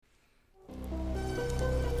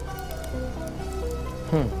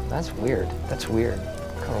That's weird. That's weird.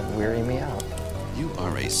 Kind of weirding me out. You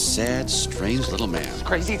are a sad, strange little man.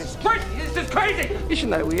 Crazy. This is crazy. This is crazy. Isn't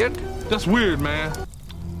that weird? That's weird, man.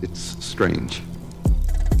 It's strange.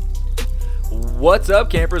 What's up,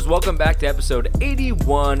 campers? Welcome back to episode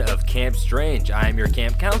 81 of Camp Strange. I am your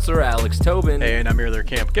camp counselor, Alex Tobin. And I'm your other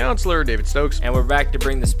camp counselor, David Stokes. And we're back to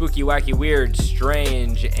bring the spooky, wacky, weird,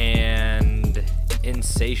 strange, and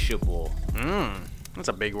insatiable. That's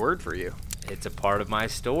a big word for you. It's a part of my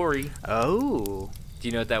story. Oh. Do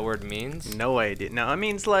you know what that word means? No idea. No, it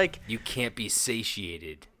means like... You can't be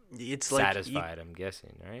satiated. It's like... Satisfied, I'm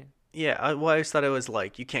guessing, right? Yeah, I always thought it was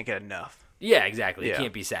like, you can't get enough. Yeah, exactly. Yeah. You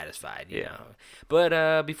can't be satisfied, you know.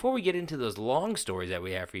 But before we get into those long stories that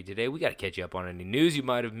we have for you today, we got to catch you up on any news you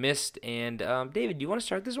might have missed. And, David, do you want to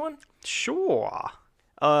start this one? Sure.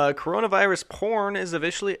 Coronavirus porn is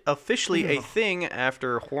officially a thing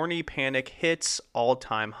after horny panic hits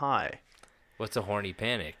all-time high. What's a horny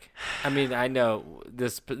panic? I mean, I know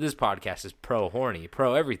this podcast is pro-horny,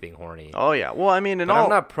 pro-everything horny. Oh, yeah. Well, I mean, I'm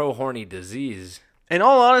not pro-horny disease. In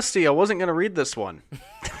all honesty, I wasn't going to read this one.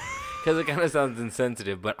 Because it kind of sounds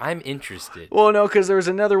insensitive, but I'm interested. Well, no, because there was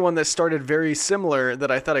another one that started very similar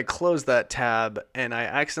that I thought I closed that tab, and I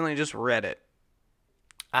accidentally just read it.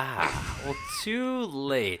 Well, too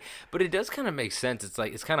late. But it does kind of make sense. It's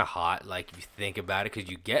like, it's kind of hot, like, you think about it, because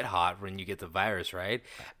you get hot when you get the virus, right?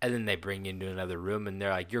 And then they bring you into another room, and they're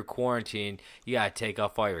like, you're quarantined, you got to take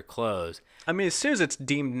off all your clothes. I mean, as soon as it's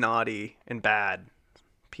deemed naughty and bad,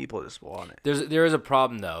 people just want it. There is a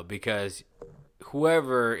problem, though, because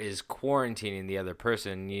whoever is quarantining the other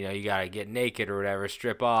person, you know, you got to get naked or whatever,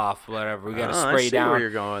 strip off, whatever. We got to spray I see down. Where you're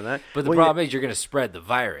going with that. But the problem is you're going to spread the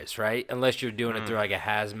virus, right? Unless you're doing it through like a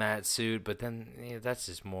hazmat suit. But then that's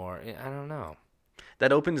just more, I don't know.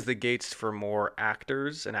 That opens the gates for more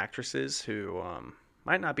actors and actresses who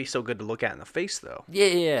might not be so good to look at in the face, though.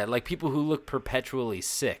 Yeah. Like people who look perpetually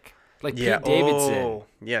sick. Like Yeah. Pete Davidson. Oh,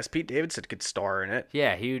 yes, Pete Davidson could star in it.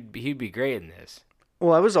 Yeah, he'd be great in this.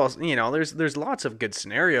 Well, I was also, there's lots of good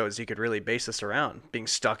scenarios you could really base this around. Being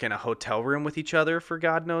stuck in a hotel room with each other for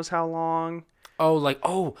God knows how long. So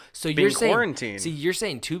Being you're saying quarantined. See, you're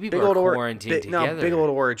saying two people are quarantined together. No, big old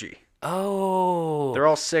orgy. Oh. They're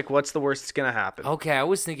all sick. What's the worst that's gonna happen? Okay, I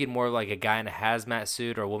was thinking more like a guy in a hazmat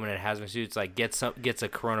suit or a woman in a hazmat suit. It's like gets a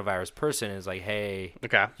coronavirus person and is like, hey,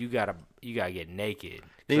 Okay. you gotta get naked.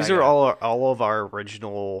 These are all of our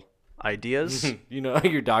original ideas. You know,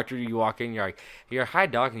 your doctor, you walk in, you're like, hi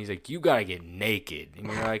doc, and he's like, you gotta get naked, and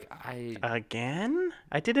you're like, Again?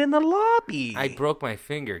 I did it in the lobby. I broke my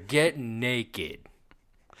finger. Get naked.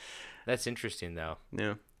 That's interesting though.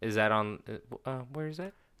 Yeah. Is that on? Where is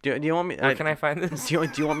that? Do you want me? Where can I find this? Do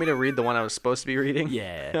you want me to read the one I was supposed to be reading?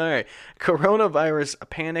 Yeah. All right. Coronavirus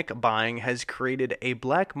panic buying has created a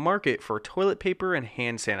black market for toilet paper and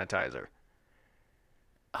hand sanitizer.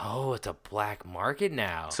 Oh, it's a black market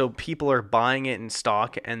now. So people are buying it in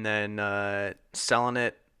stock and then selling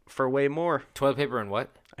it for way more. Toilet paper and what?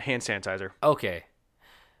 Hand sanitizer. Okay.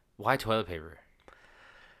 Why toilet paper?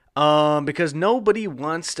 Because nobody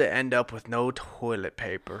wants to end up with no toilet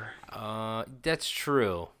paper. That's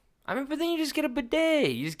true. I mean, but then you just get a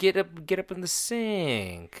bidet. You just get up in the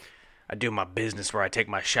sink. I do my business where I take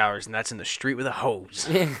my showers, and that's in the street with a hose.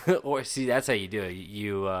 Or see, that's how you do it.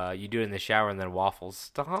 You do it in the shower and then waffle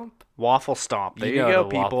stomp. Waffle stomp. There you know go, what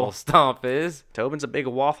people. Waffle stomp is. Tobin's a big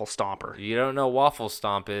waffle stomper. You don't know waffle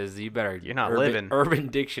stomp is. You better. You're not living. Urban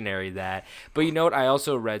Dictionary that. But you know what? I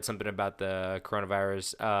also read something about the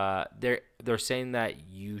coronavirus. They're saying that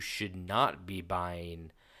you should not be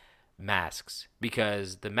buying masks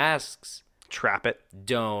because the masks Trap it.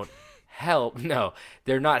 don't help. No,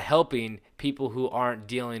 they're not helping people who aren't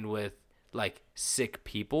dealing with like sick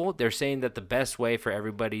people. They're saying that the best way for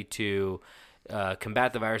everybody to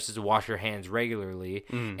combat the virus is to wash your hands regularly.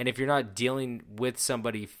 And if you're not dealing with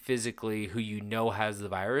somebody physically who you know has the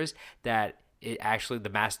virus, that it actually the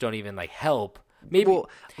masks don't even like help. Maybe. Well,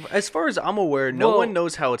 as far as I'm aware, no one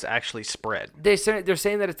knows how it's actually spread. They're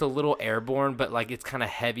saying that it's a little airborne, but like it's kind of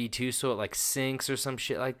heavy too, so it like sinks or some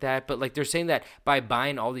shit like that. But like they're saying that by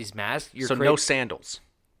buying all these masks, No sandals.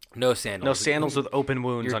 No sandals. No sandals with open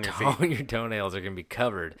wounds on your feet. Your toenails are going to be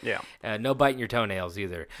covered. Yeah. No biting your toenails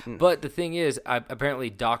either. But the thing is, apparently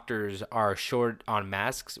doctors are short on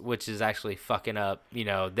masks, which is actually fucking up,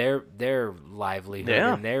 their livelihood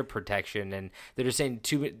and their protection. And they're just saying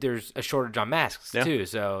there's a shortage on masks too.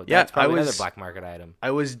 So that's probably another black market item.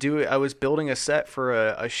 I was building a set for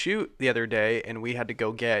a shoot the other day, and we had to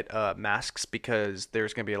go get masks because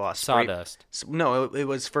there's going to be a lot of sawdust. No, it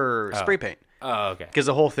was for spray paint. Oh, okay. Because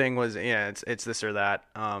the whole thing was, it's this or that.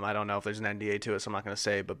 I don't know if there's an NDA to it, so I'm not going to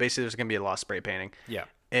say. But basically, there's going to be a lot of spray painting. Yeah.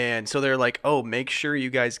 And so they're like, oh, make sure you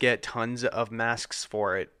guys get tons of masks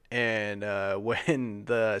for it. And when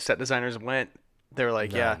the set designers went, they were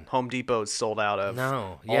like, yeah, Home Depot's sold out of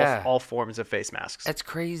all forms of face masks. That's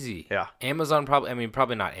crazy. Yeah. Amazon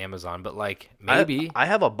probably not Amazon, but like maybe. I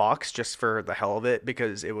have a box just for the hell of it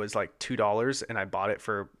because it was like $2 and I bought it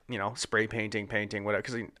for, spray painting, whatever,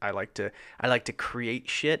 because I like to create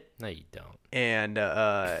shit. No, you don't. And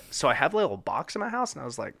so I have a little box in my house and I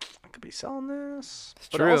was like, I could be selling this.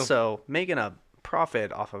 But true. also making a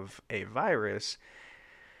profit off of a virus.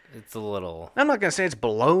 It's a little. I'm not going to say it's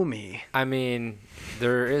below me. I mean,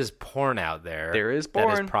 there is porn out there. There is that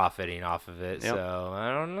porn. is profiting off of it. Yep. So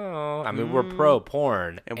I don't know. I mean, we're pro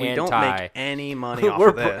porn, And we don't make any money off we're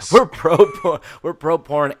of this. We're pro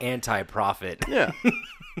porn, anti profit. Yeah.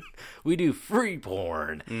 We do free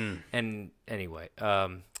porn. And anyway,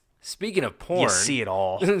 speaking of porn, You see it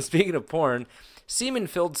all. Speaking of porn,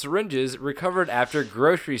 semen-filled syringes recovered after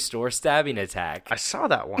grocery store stabbing attack. I saw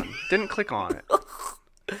that one. Didn't click on it.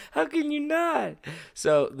 How can you not?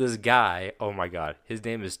 So this guy, oh my God, his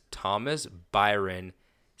name is Thomas Byron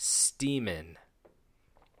Steeman.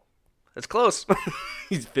 It's close.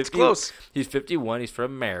 He's 50. It's close. He's 51. He's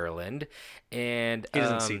from Maryland, and He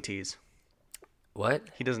doesn't see T's. What?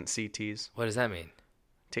 He doesn't see T's. What does that mean?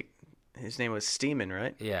 His name was Steeman,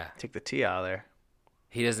 right? Yeah, Take the T out of there.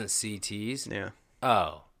 he doesn't see T's. Yeah.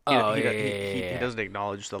 Oh, He, oh, he, yeah, he, yeah, he, yeah, he yeah. doesn't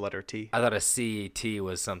acknowledge the letter T. I thought a CT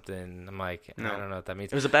was something. I'm like, I don't know what that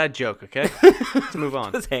means. It was a bad joke, okay? Let's move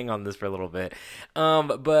on. Let's hang on this for a little bit.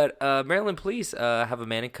 But Maryland police have a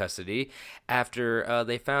man in custody after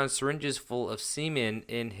they found syringes full of semen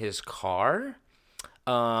in his car.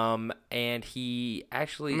 And he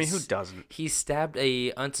actually... I mean, who doesn't? He stabbed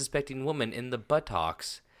a unsuspecting woman in the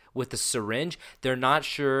buttocks with a syringe. They're not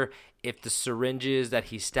sure if the syringes that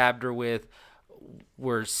he stabbed her with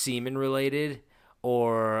were semen related,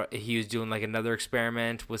 or he was doing like another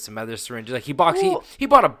experiment with some other syringes. Like he bought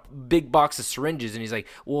a big box of syringes, and he's like,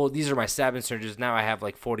 "Well, these are my stabbing syringes. Now I have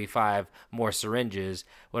like 45 more syringes.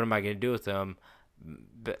 What am I going to do with them?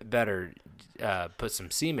 Better put some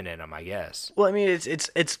semen in them, I guess." Well, I mean,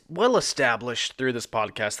 it's well established through this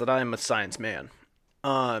podcast that I am a science man.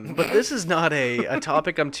 But this is not a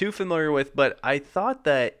topic I'm too familiar with, but I thought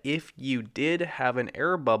that if you did have an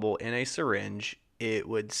air bubble in a syringe, it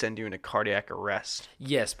would send you into cardiac arrest.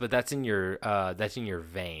 Yes, but that's in your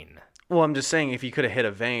vein. Well, I'm just saying if you could have hit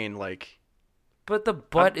a vein, like... But the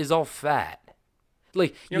butt is all fat.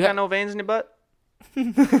 Like You don't got no veins in your butt?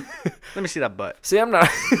 Let me see that butt. See, I'm not...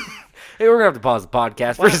 Hey, we're going to have to pause the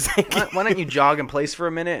podcast for a second. Why don't you jog in place for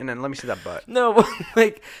a minute and then let me see that butt? No, but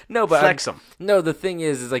Flex 'em. No, the thing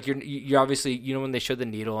is like you're obviously, when they show the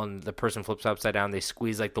needle and the person flips upside down, they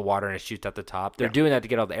squeeze like the water and it shoots out the top. They're doing that to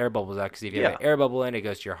get all the air bubbles out, because if you have an air bubble in, it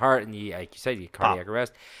goes to your heart and you, like you said, you get cardiac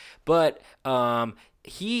arrest. But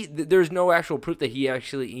there's no actual proof that he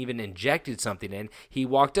actually even injected something in. He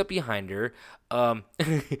walked up behind her.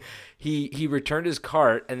 He returned his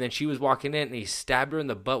cart, and then she was walking in, and he stabbed her in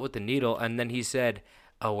the butt with the needle. And then he said,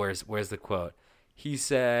 "Oh, where's the quote?" He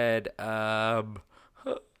said,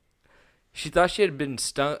 she thought she had been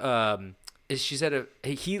stung. She said,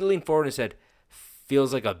 he leaned forward and said,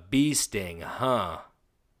 "Feels like a bee sting, huh?"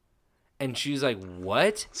 And she's like,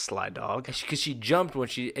 "What?" Sly dog. Because she jumped when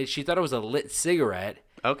she thought it was a lit cigarette.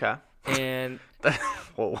 Okay. And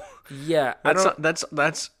Whoa. yeah,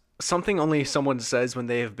 That's something only someone says when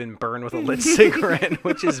they have been burned with a lit cigarette,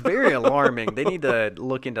 which is very alarming. They need to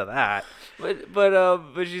look into that.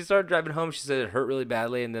 But she started driving home. She said it hurt really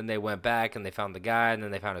badly, and then they went back and they found the guy, and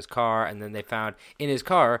then they found his car, and then they found in his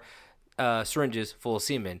car syringes full of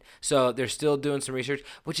semen. So they're still doing some research,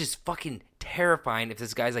 which is fucking terrifying if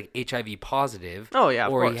this guy's like HIV positive. Oh yeah,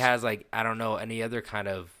 of or course. he has like, I don't know, any other kind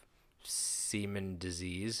of semen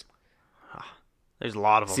disease. There's a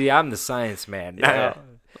lot of them. See, I'm the science man now. Yeah.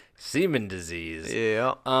 Semen disease.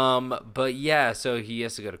 Yeah. But yeah, so he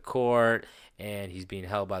has to go to court, and he's being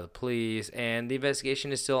held by the police, and the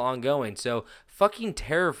investigation is still ongoing. So fucking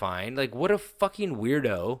terrifying. Like, what a fucking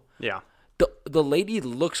weirdo. Yeah. The lady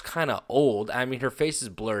looks kind of old. I mean, her face is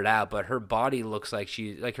blurred out, but her body looks like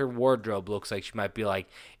her wardrobe looks like she might be like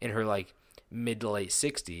in her like mid to late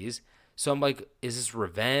 60s. So I'm like, is this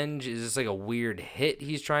revenge? Is this like a weird hit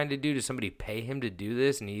he's trying to do? Does somebody pay him to do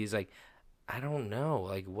this? And he's like, I don't know.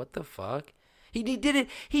 Like, what the fuck? He did it.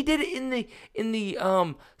 He did it in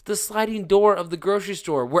the sliding door of the grocery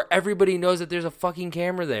store where everybody knows that there's a fucking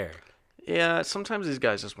camera there. Yeah. Sometimes these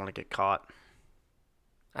guys just want to get caught.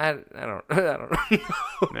 I don't know.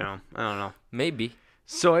 No, I don't know. Maybe.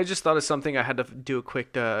 So I just thought of something. I had to do a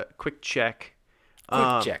quick check. Quick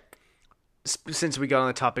check. Since we got on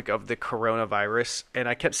the topic of the coronavirus, and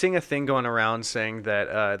I kept seeing a thing going around saying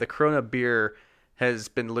that the Corona beer has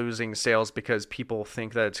been losing sales because people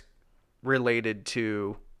think that it's related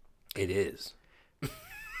to. It is.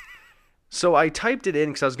 So I typed it in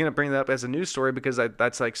because I was going to bring that up as a news story because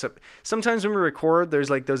that's like sometimes when we record, there's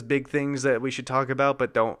like those big things that we should talk about,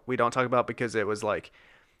 but we don't talk about because it was like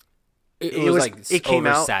It was like it came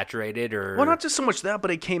out oversaturated, or well, not just so much that, but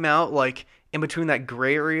it came out like in between that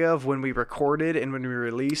gray area of when we recorded and when we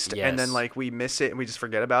released, and then Yes. like we miss it and we just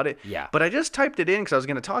forget about it. Yeah. But I just typed it in because I was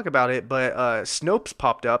going to talk about it, but Snopes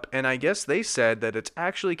popped up, and I guess they said that it's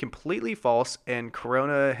actually completely false, and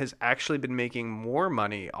Corona has actually been making more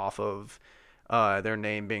money off of their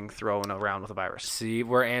name being thrown around with a virus. See,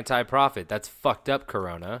 we're anti-profit. That's fucked up,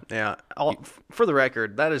 Corona. Yeah. For the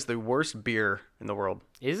record, that is the worst beer in the world.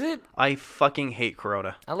 Is it? I fucking hate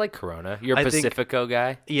Corona. I like Corona. You're a I think- Pacifico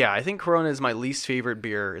guy? Yeah, I think Corona is my least favorite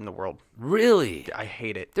beer in the world. Really? I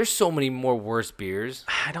hate it. There's so many more worse beers.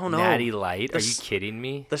 I don't know. Natty Light. Are you This- kidding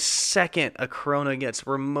me? The second a Corona gets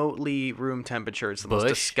remotely room temperature, it's the most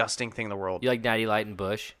Busch? disgusting thing in the world. You like Natty Light and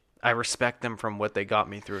Bush? I respect them from what they got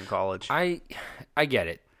me through in college. I get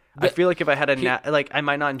it. I feel like if I had I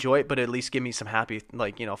might not enjoy it, but at least give me some happy,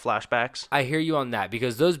 flashbacks. I hear you on that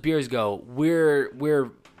because those beers go. We're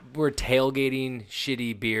tailgating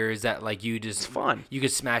shitty beers that like you just fun. You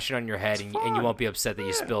could smash it on your head and you won't be upset that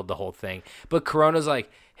you spilled the whole thing. But Corona's like,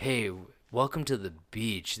 hey, welcome to the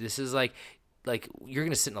beach. This is like you're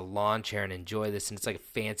gonna sit in a lawn chair and enjoy this, and it's like a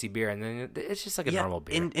fancy beer, and then it's just like a normal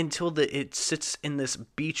beer. Until it sits in this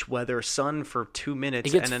beach weather sun for 2 minutes,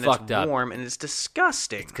 It gets and then fucked it's up. warm, and it's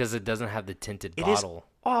disgusting. Because it doesn't have the tinted It is bottle.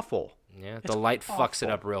 awful. Yeah, It's the light fucks it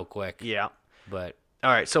awful. up real quick. Yeah. But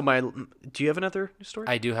All right. So do you have another story?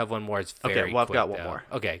 I do have one more. It's very Okay, well, I've quick, got one though. more.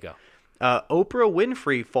 Okay, go. Oprah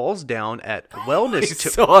Winfrey falls down at wellness. I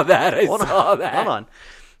saw that. I Hold saw on, that. Hold on.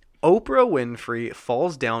 Oprah Winfrey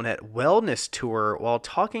falls down at wellness tour while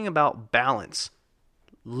talking about balance.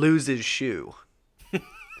 Loses shoe. I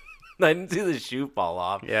didn't see the shoe fall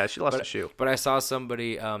off. Yeah, she lost a shoe. But I saw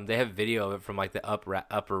somebody. They have video of it from like the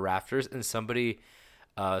upper rafters, and somebody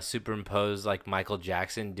superimposed like Michael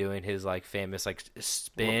Jackson doing his like famous like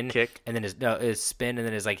spin Little kick. and then his spin, and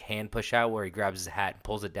then his like hand push out where he grabs his hat and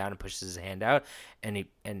pulls it down and pushes his hand out, and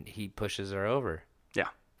he pushes her over. Yeah,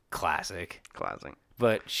 Classic. classic.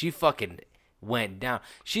 But she fucking went down.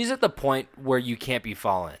 She's at the point where you can't be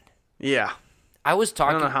falling. Yeah. I was I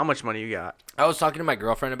talking. don't know how much money you got. I was talking to my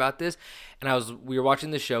girlfriend about this, and we were watching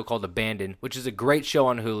this show called Abandoned, which is a great show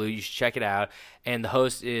on Hulu. You should check it out. And the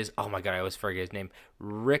host is, oh my god, I always forget his name,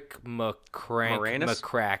 Rick McCrank,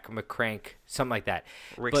 something like that.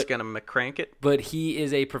 Rick's gonna McCrank it. But he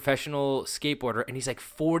is a professional skateboarder, and he's like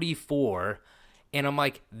 44. And I'm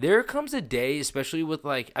like, there comes a day, especially with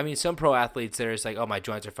some pro athletes that are just like, oh, my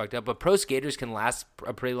joints are fucked up. But pro skaters can last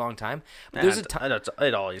a pretty long time. But there's a time.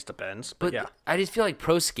 It always depends. But yeah. I just feel like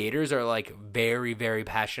pro skaters are like very, very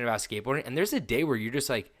passionate about skateboarding. And there's a day where you're just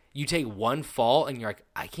like, you take one fall and you're like,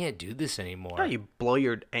 I can't do this anymore. Yeah, you blow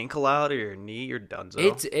your ankle out or your knee, you're done.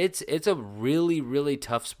 It's a really, really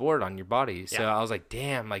tough sport on your body. So Yeah. I was like,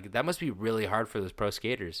 damn, like that must be really hard for those pro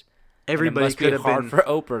skaters. Everybody and it must could be have hard been for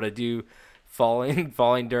Oprah to do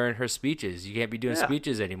falling during her speeches. You can't be doing Yeah.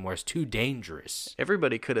 speeches anymore. It's too dangerous.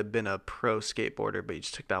 Everybody could have been a pro skateboarder, but you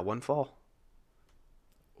just took that one fall.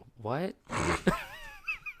 What?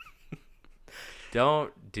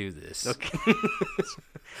 Don't do this. Okay.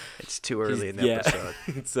 It's too early in the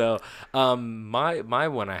episode. So, my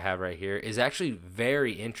one I have right here is actually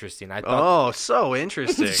very interesting. I thought, Oh, so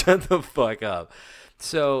interesting. shut the fuck up.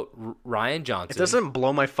 So Ryan Johnson. It doesn't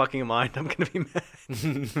blow my fucking mind. I'm gonna be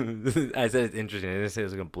mad. I said it's interesting. I didn't say it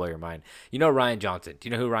was gonna blow your mind. You know Ryan Johnson. Do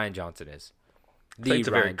you know who Ryan Johnson is? I think it's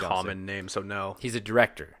a very Ryan Johnson. common name, so no. He's a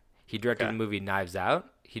director. He directed Okay. the movie Knives Out.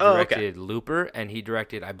 He Oh, okay. directed Looper, and he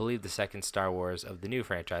directed, I believe, the second Star Wars of the new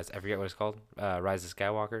franchise. I forget what it's called. Rise of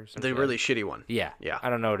Skywalker. some The shit. really shitty one. Yeah. Yeah. I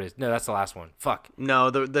don't know what it is. No, that's the last one. Fuck. No,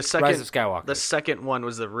 the second Rise of Skywalker. The second one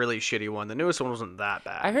was the really shitty one. The newest one wasn't that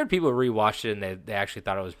bad. I heard people rewatched it and they actually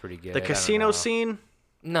thought it was pretty good. The I don't casino know. scene.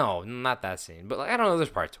 No, not that scene. But I don't know those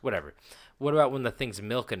parts. Whatever. What about when the thing's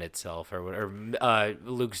milking itself, or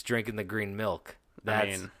Luke's drinking the green milk?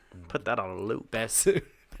 That's put that on a loop. best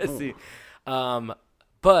scene.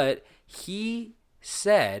 But he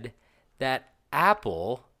said that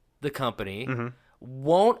Apple, the company,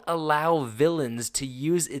 won't allow villains to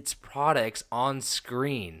use its products on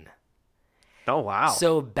screen. Oh, wow.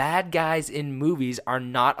 So bad guys in movies are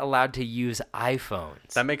not allowed to use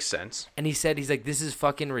iPhones. That makes sense. And he's like, this is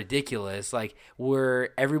fucking ridiculous. Like, where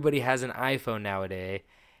everybody has an iPhone nowadays,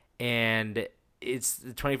 and it's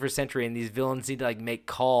the 21st century, and these villains need to like make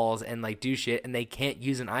calls and like do shit, and they can't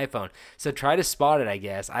use an iPhone. So try to spot it, I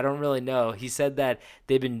guess. I don't really know. He said that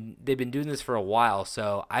they've been doing this for a while,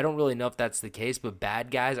 so I don't really know if that's the case. But bad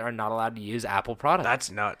guys are not allowed to use Apple products.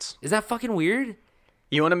 That's nuts. Is that fucking weird?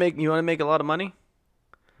 You want to make a lot of money?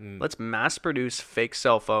 Let's mass produce fake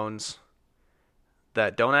cell phones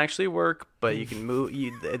that don't actually work, but you can move.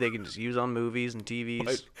 They can just use on movies and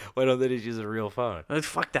TVs. Why don't they just use a real phone?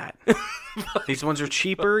 Fuck that. These ones are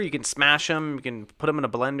cheaper. You can smash them. You can put them in a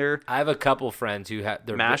blender. I have a couple friends who have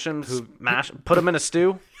Mash them. Put them in a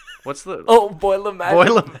stew. What's the boil them,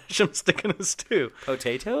 mash them, stick in a stew.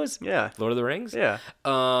 Potatoes? Yeah. Lord of the Rings? Yeah.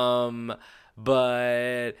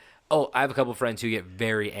 But I have a couple friends who get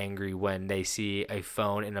very angry when they see a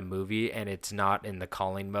phone in a movie and it's not in the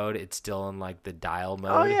calling mode; it's still in like the dial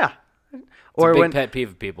mode. Oh yeah. It's Or a big when pet peeve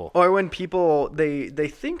of people. Or when people they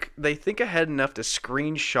think ahead enough to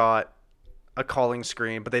screenshot a calling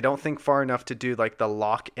screen, but they don't think far enough to do like the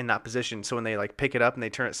lock in that position. So when they like pick it up and they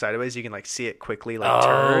turn it sideways, you can like see it quickly like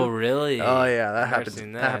turn. Oh really? Oh yeah, that I've never happens.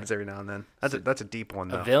 seen That happens every now and then. That's a deep one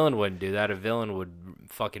though. A villain wouldn't do that. A villain would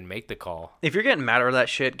fucking make the call. If you're getting mad over that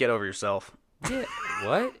shit, get over yourself. Yeah.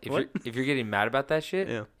 What? If you're getting mad about that shit?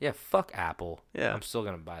 Yeah. Yeah. Fuck Apple. Yeah. I'm still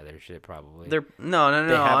gonna buy their shit probably. No.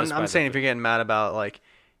 They have us by I'm the saying if you're getting mad about like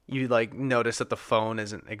you like notice that the phone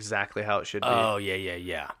isn't exactly how it should be. Oh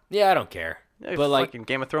yeah. Yeah, I don't care. Yeah, But like, fucking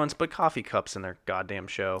Game of Thrones put coffee cups in their goddamn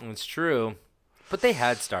show. it's true. But they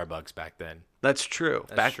had Starbucks back then. That's true.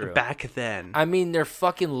 true. Back then. I mean, their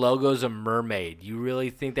fucking logo's a mermaid. You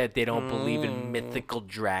really think that they don't believe in mythical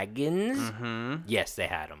dragons? Mm-hmm. Yes, they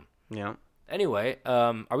had them. Yeah. Anyway,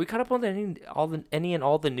 are we caught up on any and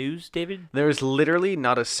all the news, David? There's literally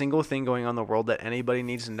not a single thing going on in the world that anybody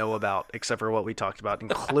needs to know about except for what we talked about,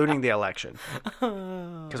 including the election.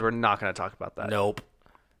 Because we're not going to talk about that. Nope.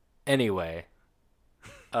 Anyway,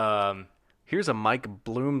 Here's a Mike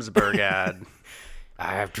Bloomsburg ad.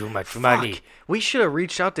 I have too much money. We should have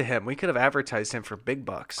reached out to him. We could have advertised him for big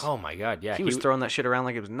bucks. Oh my god, yeah. He was throwing that shit around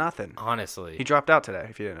like it was nothing. Honestly. He dropped out today,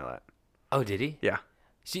 if you didn't know that. Oh, did he? Yeah.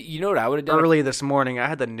 See, you know what I would have done? Early this morning, I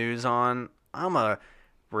had the news on. I'm a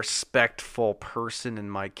respectful person in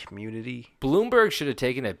my community. Bloomberg should have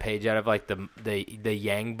taken a page out of like the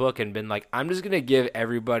Yang book and been like, I'm just gonna give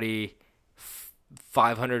everybody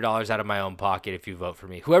 $500 out of my own pocket if you vote for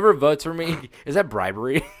me. Whoever votes for me, is that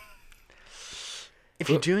bribery? If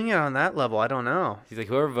you're doing it on that level, I don't know. He's like,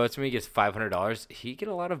 whoever votes for me gets $500. He get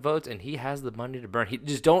a lot of votes, and he has the money to burn. He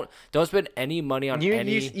just don't spend any money on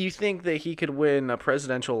any. You think that he could win a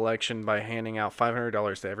presidential election by handing out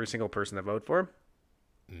 $500 to every single person that vote for him?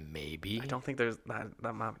 Maybe. I don't think there's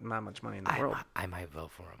not much money in the world. I might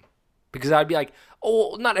vote for him because I'd be like,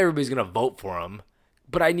 oh, not everybody's gonna vote for him,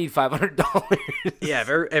 but I need $500. Yeah, if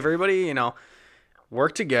everybody,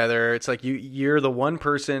 work together. It's like you're the one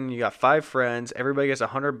person. You got 5 friends. Everybody gets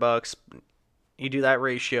 $100. You do that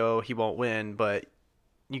ratio, he won't win, but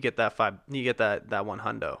you get that one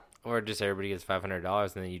hundo. Or just everybody gets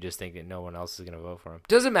 $500, and then you just think that no one else is gonna vote for him.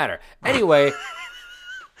 Doesn't matter. Anyway.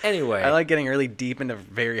 I like getting really deep into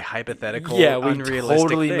very hypothetical. Yeah, we unrealistic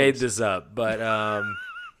totally things. made this up, but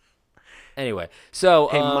anyway. So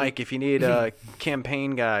hey, Mike, if you need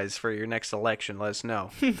campaign guys for your next election, let us know.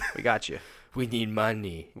 We got you. We need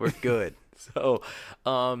money. We're good. So,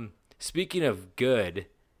 speaking of good,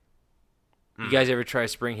 you guys ever try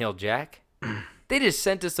Spring Hill Jack? They just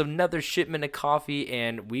sent us another shipment of coffee,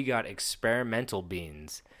 and we got experimental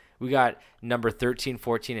beans. We got number 13,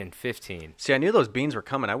 14, and 15. See, I knew those beans were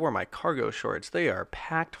coming. I wore my cargo shorts. They are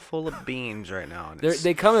packed full of beans right now.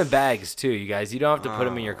 They come in bags, too, you guys. You don't have to put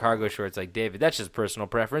them in your cargo shorts like David. That's just personal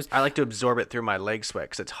preference. I like to absorb it through my leg sweat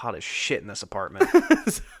because it's hot as shit in this apartment.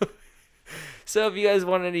 So if you guys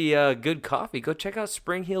want any good coffee, go check out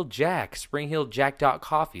Spring Hill Jack,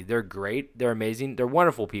 springhilljack.coffee. They're great. They're amazing. They're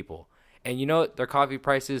wonderful people. And you know what? Their coffee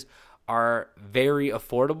prices are very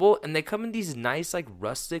affordable, and they come in these nice, like,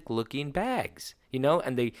 rustic-looking bags,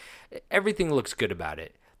 and everything looks good about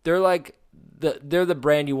it. They're like they're the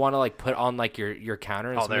brand you want to like put on like your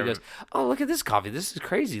counter, and somebody goes, "Oh, look at this coffee! This is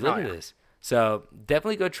crazy! Look at this!" So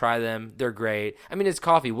definitely go try them. They're great. I mean, it's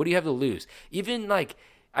coffee. What do you have to lose? Even like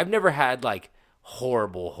I've never had like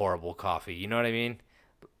horrible coffee. You know what I mean?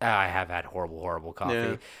 I have had horrible coffee,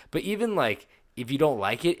 Yeah. but even like if you don't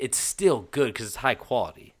like it, it's still good because it's high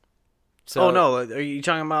quality. So, Oh, no. Are you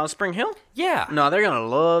talking about Spring Hill? Yeah. No, they're going to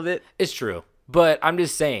love it. It's true. But I'm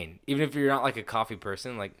just saying, even if you're not like a coffee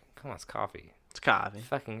person, like, come on, it's coffee. It's coffee. It's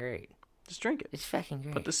fucking great. Just drink it. It's fucking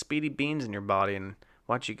great. Put the speedy beans in your body and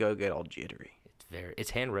watch you go get all jittery.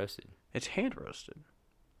 It's hand roasted. It's hand roasted.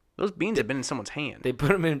 Those beans have been in someone's hand. They put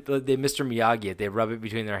them in. They Mr. Miyagi it. They rub it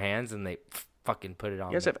between their hands and they fucking put it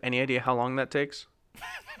on. You guys have any idea how long that takes?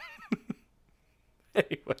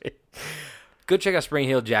 Anyway, go check out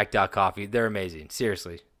SpringHillJack.coffee. They're amazing.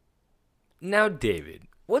 Seriously. Now, David,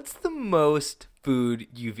 what's the most food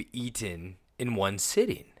you've eaten in one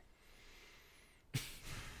sitting?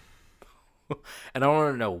 And I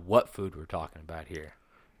want to know what food we're talking about here.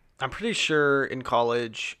 I'm pretty sure in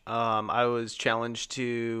college, I was challenged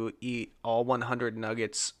to eat all 100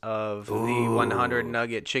 nuggets of the 100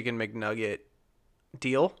 nugget chicken McNugget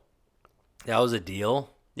deal. That was a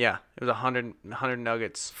deal? Yeah, it was 100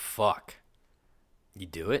 nuggets. Fuck. You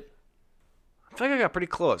do it? I feel like I got pretty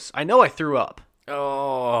close. I know I threw up.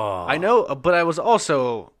 Oh. I know, but I was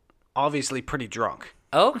also obviously pretty drunk.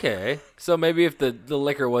 Okay. So maybe if the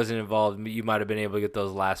liquor wasn't involved, you might have been able to get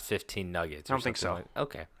those last 15 nuggets. I don't think so.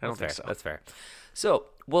 Okay. I don't think so. That's fair. So,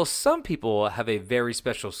 well, some people have a very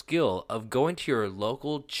special skill of going to your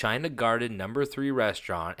local China Garden No. 3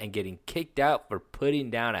 restaurant and getting kicked out for putting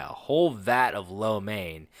down a whole vat of lo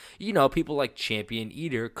mein. You know, people like champion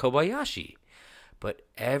eater Kobayashi. But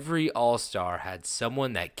every all-star had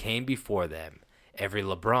someone that came before them. Every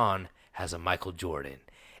LeBron has a Michael Jordan.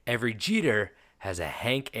 Every Jeter has a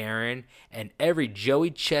Hank Aaron. And every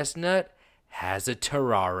Joey Chestnut has a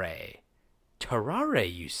Terrare.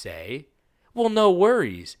 Terrare, you say? Well, no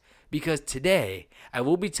worries, because today I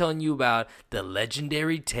will be telling you about the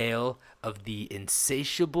legendary tale of the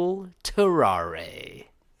insatiable Terrare.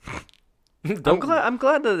 I'm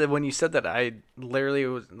glad that when you said that, I literally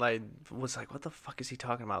was like, what the fuck is he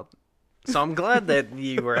talking about? So I'm glad that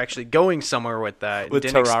you were actually going somewhere with that. With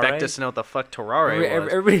didn't Terrare? expect us to know what the fuck Terrare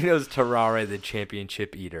was. Everybody knows Terrare, the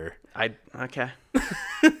championship eater. Okay.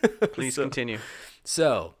 Please continue.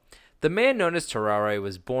 So, the man known as Terrare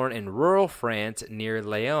was born in rural France near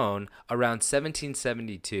Lyon around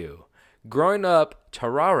 1772. Growing up,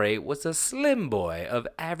 Terrare was a slim boy of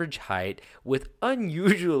average height with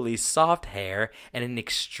unusually soft hair and an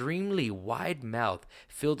extremely wide mouth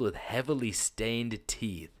filled with heavily stained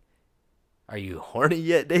teeth. Are you horny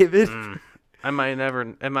yet, David? Am I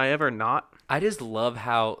ever not? I just love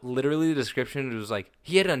how literally the description was like,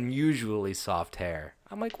 he had unusually soft hair.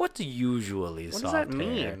 I'm like, what's usually What soft does that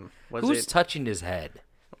hair? mean? Who's touching his head?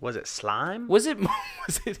 Was it slime? Was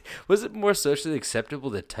it more socially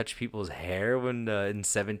acceptable to touch people's hair when in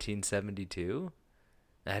 1772?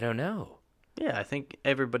 I don't know. Yeah, I think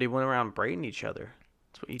everybody went around braiding each other.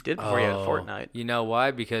 That's what you did before you had Fortnite. You know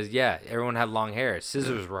why? Because everyone had long hair.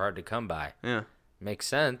 Scissors were hard to come by. Yeah. Makes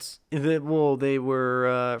sense. They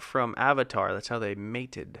were from Avatar. That's how they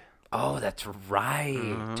mated. Oh, that's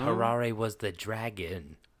right. Terrare was the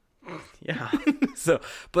dragon. Yeah.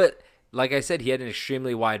 But like I said, he had an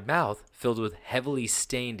extremely wide mouth filled with heavily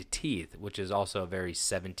stained teeth, which is also a very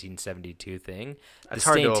 1772 thing. That's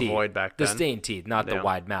hard to avoid back then. The stained teeth, not the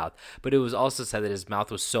wide mouth. But it was also said that his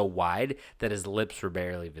mouth was so wide that his lips were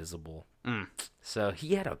barely visible. So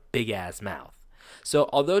he had a big-ass mouth. So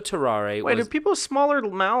although Terrare Wait, do people with smaller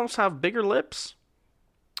mouths have bigger lips?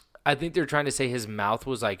 I think they're trying to say his mouth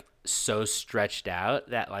was like so stretched out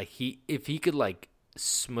that like if he could like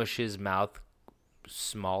smush his mouth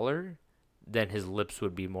smaller, then his lips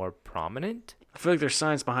would be more prominent. I feel like there's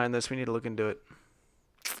science behind this. We need to look into it.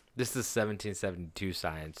 This is 1772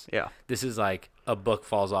 science. Yeah. This is like a book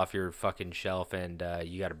falls off your fucking shelf and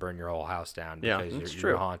you got to burn your whole house down because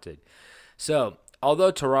you're haunted. So,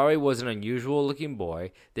 although Terrare was an unusual looking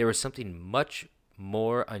boy, there was something much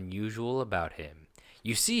more unusual about him.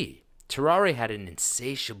 You see, Terrare had an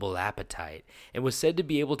insatiable appetite and was said to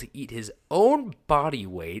be able to eat his own body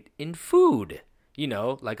weight in food. You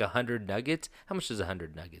know, like 100 nuggets. How much does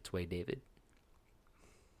 100 nuggets weigh, David?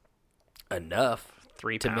 Enough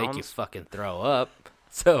 3 to pounds. make you fucking throw up.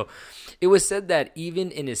 So, it was said that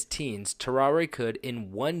even in his teens, Terrare could,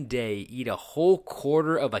 in one day, eat a whole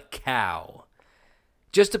quarter of a cow.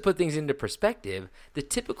 Just to put things into perspective, the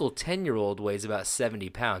typical 10-year-old weighs about 70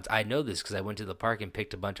 pounds. I know this because I went to the park and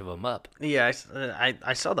picked a bunch of them up. Yeah,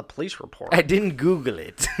 I saw the police report. I didn't Google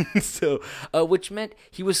it. So, which meant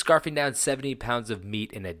he was scarfing down 70 pounds of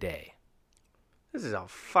meat in a day. This is a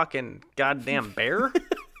fucking goddamn bear?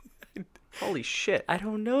 Holy shit. I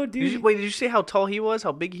don't know, dude. Did you see how tall he was?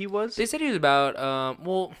 How big he was? They said he was about,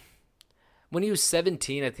 When he was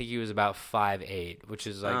 17, I think he was about 5'8", which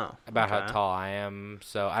is like about how tall I am.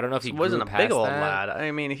 So I don't know if he wasn't a grew past big old that. lad.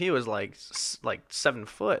 I mean, he was like 7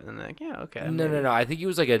 foot, and like, yeah, okay. No. I think he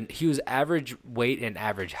was he was average weight and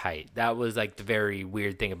average height. That was like the very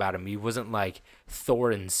weird thing about him. He wasn't like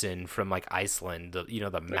Thorinson from like Iceland,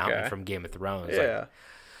 the mountain from Game of Thrones. Yeah.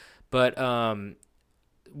 But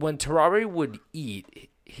when Terrari would eat,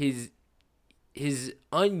 his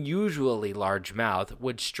unusually large mouth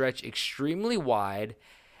would stretch extremely wide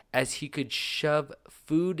as he could shove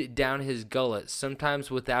food down his gullet, sometimes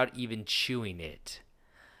without even chewing it.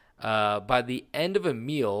 By the end of a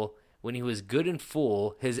meal, when he was good and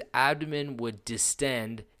full, his abdomen would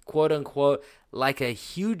distend, quote unquote, like a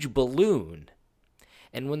huge balloon.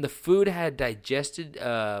 And when the food had digested,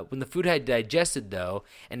 though,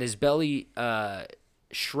 and his belly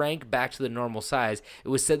shrank back to the normal size, it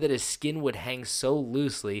was said that his skin would hang so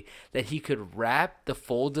loosely that he could wrap the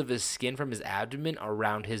folds of his skin from his abdomen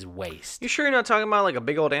around his waist. You sure you're not talking about like a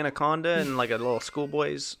big old anaconda in like a little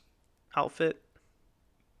schoolboy's outfit?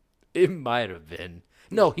 It might have been.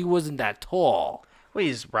 No, he wasn't that tall. Well,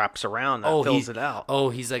 he just wraps around and fills it out.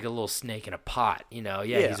 Oh, he's like a little snake in a pot, Yeah,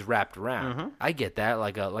 he's wrapped around. Mm-hmm. I get that,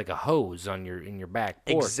 like a hose in your back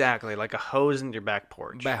porch. Exactly, like a hose in your back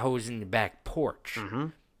porch. A hose in your back porch.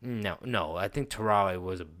 Mm-hmm. No. I think Terrari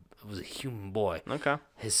was a human boy. Okay.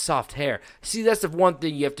 His soft hair. See, that's the one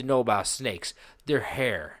thing you have to know about snakes. Their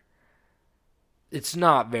hair. It's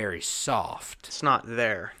not very soft. It's not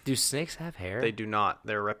there. Do snakes have hair? They do not.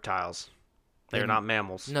 They're reptiles. They're not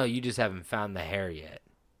mammals. No, you just haven't found the hair yet.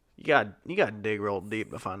 You got to dig real deep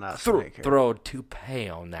to find that snake hair. Throw a toupee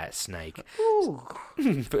on that snake. Ooh.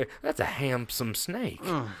 That's a handsome snake.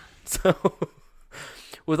 So,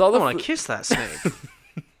 with all the I want to kiss that snake.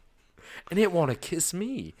 And it want to kiss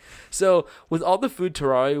me. So, with all the food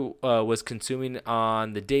Terrari was consuming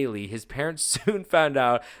on the daily, his parents soon found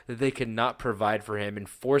out that they could not provide for him and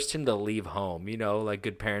forced him to leave home. Like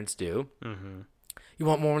good parents do. Mm-hmm. You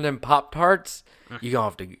want more than Pop-Tarts? You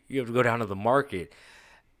have to go down to the market.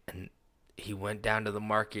 And he went down to the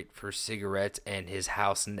market for cigarettes, and his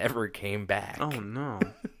house never came back. Oh, no.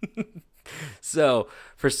 So,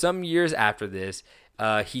 for some years after this,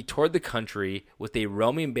 he toured the country with a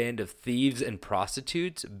roaming band of thieves and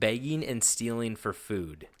prostitutes, begging and stealing for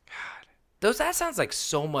food. God. That sounds like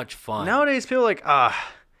so much fun. Nowadays, people are like,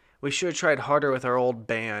 we should have tried harder with our old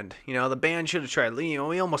band. The band should have tried. We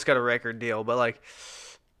almost got a record deal, but like,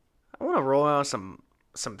 I want to roll out some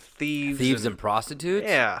thieves and prostitutes.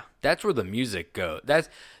 Yeah, that's where the music goes. That's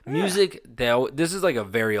music. This is like a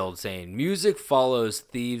very old saying. Music follows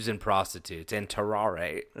thieves and prostitutes and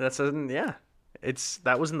Terrari.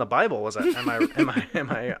 That was in the Bible. Was it? Am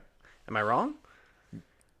I wrong?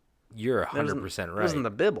 You're 100% right. It was in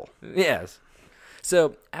the Bible. Yes.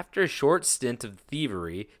 So, after a short stint of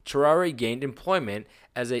thievery, Terrari gained employment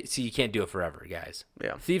see, you can't do it forever, guys.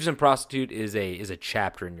 Yeah. Thieves and prostitute is a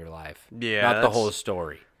chapter in your life. Yeah. Not the whole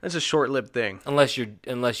story. That's a short-lived thing. Unless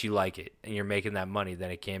you like it and you're making that money,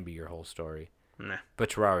 then it can be your whole story. Nah. But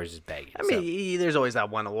Terrari's just begging. I mean, there's always that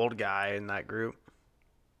one old guy in that group.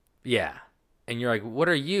 Yeah. And you're like, what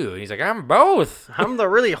are you? And he's like, I'm both. I'm the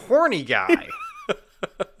really horny guy.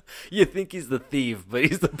 You think he's the thief, but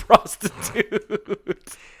he's the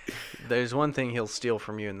prostitute. There's one thing he'll steal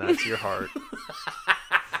from you, and that's your heart.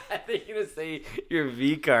 I think you're going to say your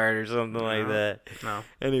V card or something like that. No.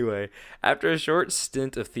 Anyway, after a short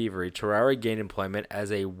stint of thievery, Terrari gained employment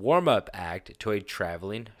as a warm-up act to a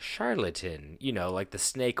traveling charlatan. Like the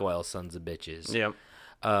snake oil sons of bitches. Yep.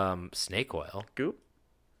 Snake oil? Goop.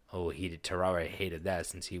 Oh, Terrari hated that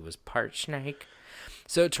since he was part snake.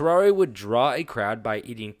 So Terrari would draw a crowd by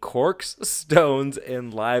eating corks, stones,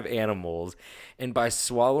 and live animals, and by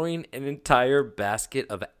swallowing an entire basket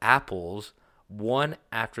of apples, one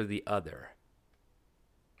after the other.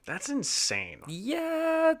 That's insane.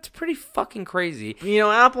 Yeah, it's pretty fucking crazy.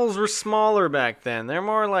 Apples were smaller back then. They're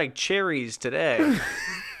more like cherries today.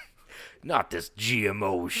 Not this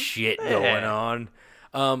GMO shit going on.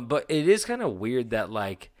 But it is kind of weird that,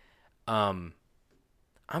 like, I'm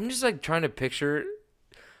just, like, trying to picture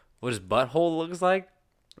what his butthole looks like.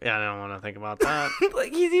 Yeah, I don't want to think about that.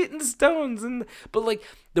 Like, he's eating stones. But, like,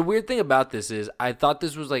 the weird thing about this is I thought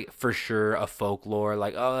this was, like, for sure a folklore.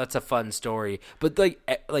 Like, oh, that's a fun story. But,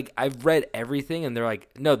 like I've read everything, and they're like,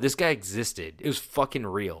 no, this guy existed. It was fucking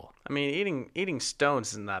real. I mean, eating stones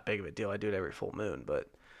isn't that big of a deal. I do it every full moon, but...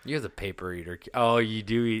 You're the paper eater. Oh, you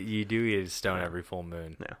do eat a stone every full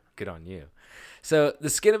moon. Yeah. Good on you. So the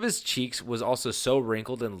skin of his cheeks was also so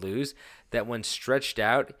wrinkled and loose that when stretched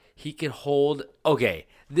out, he could hold... Okay,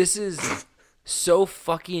 this is so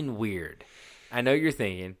fucking weird. I know you're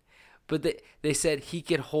thinking, But they said he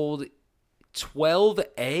could hold 12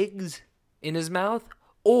 eggs in his mouth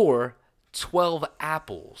or 12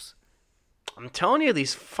 apples. I'm telling you,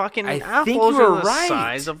 these fucking I think apples you were are the right.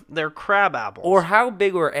 size of their crab apples. Or how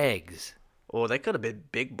big were eggs? Oh, they could have been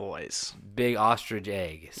big boys. Big ostrich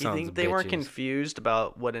egg. You Sons think of they weren't bitches. confused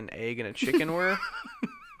about what an egg and a chicken were?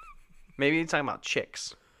 Maybe you're talking about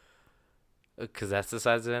chicks. Because that's the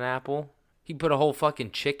size of an apple? He put a whole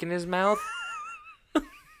fucking chick in his mouth?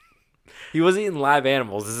 He wasn't eating live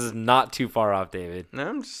animals. This is not too far off, David. No,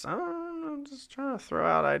 I'm just trying to throw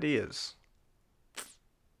out ideas.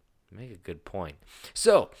 Make a good point.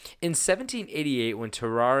 So, in 1788, when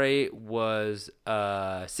Terrare was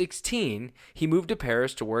 16, he moved to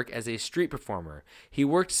Paris to work as a street performer. He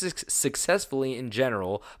worked successfully in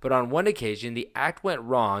general, but on one occasion, the act went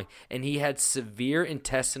wrong, and he had severe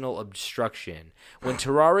intestinal obstruction. When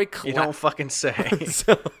Terrare You don't fucking say.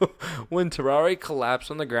 So, when Terrare collapsed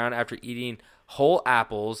on the ground after eating whole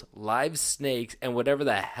apples, live snakes, and whatever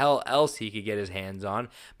the hell else he could get his hands on,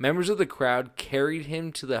 members of the crowd carried him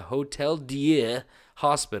to the Hotel Dieu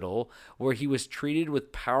hospital, where he was treated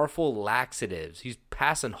with powerful laxatives. He's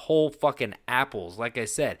passing whole fucking apples. Like I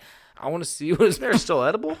said, I want to see what They're still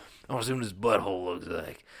edible? I want to see what his butthole looks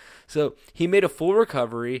like. So he made a full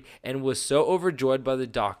recovery and was so overjoyed by the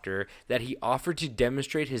doctor that he offered to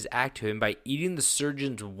demonstrate his act to him by eating the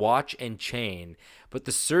surgeon's watch and chain. But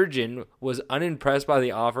the surgeon was unimpressed by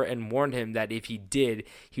the offer and warned him that if he did,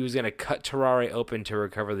 he was going to cut Terrare open to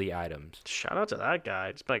recover the items. Shout out to that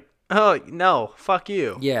guy. Just like, oh, no, fuck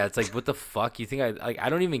you. Yeah, it's like, what the fuck? You think I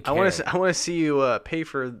don't even care. I want to see you pay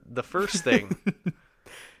for the first thing.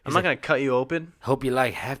 I'm not going to cut you open. Hope you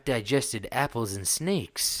like half-digested apples and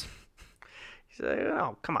snakes. He's like,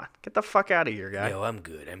 oh, come on. Get the fuck out of here, guy. No, I'm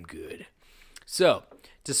good. So,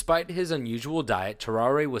 despite his unusual diet,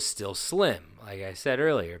 Terrare was still slim, like I said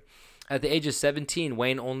earlier. At the age of 17,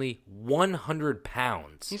 weighing only 100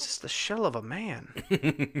 pounds. He's just the shell of a man.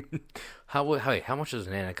 How much does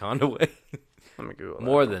an anaconda weigh? Let me Google that.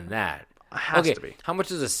 More than that. It has to be. How much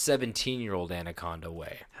does a 17-year-old anaconda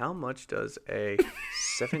weigh? How much does a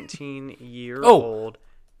 17-year-old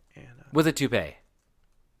With a toupee.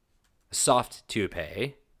 A soft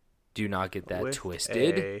toupee. Do not get that with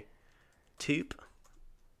twisted. a toupee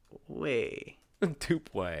weigh?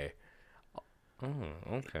 Toupee. Oh,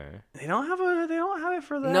 okay. They don't have it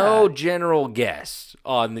for that. No general guess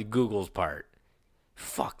on the Google's part.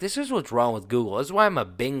 Fuck, this is what's wrong with Google. That's why I'm a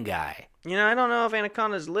Bing guy. You know, I don't know if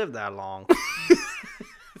anacondas live that long.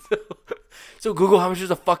 So Google, how much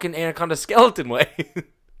does a fucking anaconda skeleton weigh?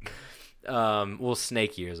 Well,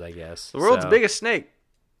 snake ears, I guess. The world's So- biggest snake.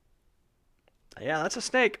 Yeah, that's a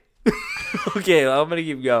snake. Okay, well, I'm gonna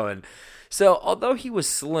keep going. So, although he was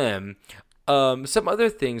slim, some other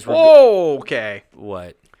things were. Oh, okay.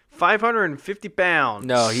 What? 550 pounds.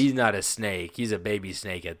 No, he's not a snake. He's a baby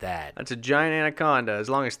snake at that. That's a giant anaconda as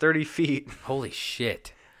long as 30 feet. Holy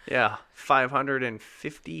shit. Yeah,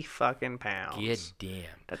 550 fucking pounds. Get damn.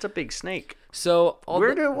 That's a big snake. So,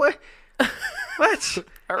 Where do what? What?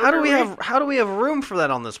 How do we have room for that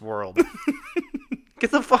on this world? Get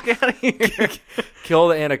the fuck out of here. kill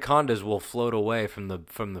the anacondas will float away from the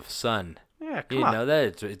sun. Yeah, You come on. know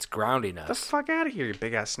that it's grounding Get the us. fuck out of here, you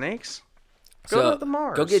big ass snakes. Go to the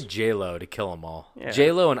Mars. Go get J-Lo to kill them all. Yeah.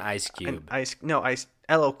 J-Lo and Ice Cube. Ice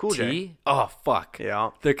LL Cool J. T? Oh, fuck. Yeah.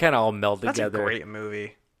 They're kind of all melded That's together. a great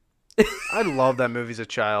movie. I love that movie as a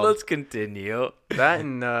child. Let's continue. That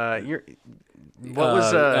and what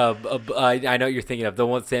was I know what you're thinking of. The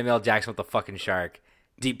one with Samuel L. Jackson with the fucking shark.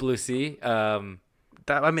 Deep Blue Sea?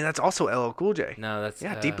 that's also LL Cool J. No, that's...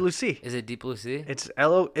 Deep Blue Sea. Is it Deep Blue Sea? It's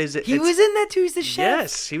LL. Is it? He it's- was in that too. He's the chef.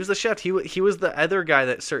 Yes, he was the chef. He was the other guy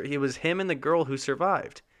that he was him and the girl who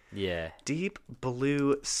survived. Yeah. Deep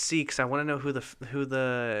Blue Sea. 'Cause I want to know who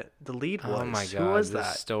the lead was. Oh my god. Who was this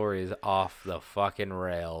that? story is off the fucking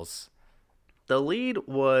rails. The lead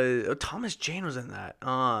was Thomas Jane was in that.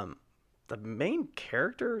 The main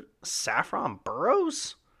character Saffron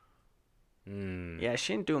Burrows. Yeah,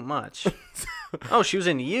 she didn't do much. Oh, she was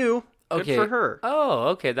in You. Good Okay. for her. Oh,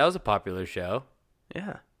 okay. That was a popular show.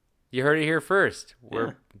 Yeah. You heard it here first. We're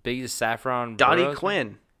Yeah. big Saffron Dottie Burrows.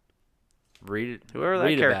 Quinn. Read it. Whoever that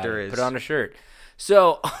read about character it. is. Put on a shirt.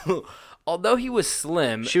 So, although he was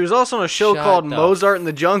slim, She was also in a show Shut called the Mozart in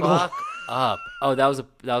the Jungle. fuck up. Oh, that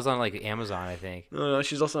was on like Amazon, I think. No,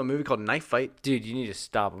 she's also in a movie called Knife Fight. Dude, you need to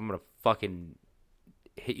stop. I'm gonna fucking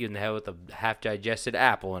hit you in the head with a half-digested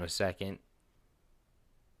apple in a second.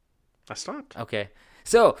 I stopped. Okay.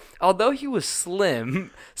 So, although he was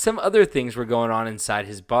slim, some other things were going on inside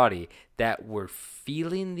his body that were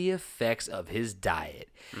feeling the effects of his diet.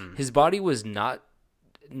 His body was not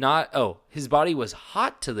his body was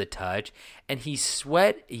hot to the touch, and he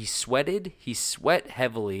sweat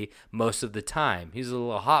heavily most of the time. He's a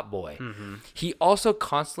little hot boy. Mm-hmm. He also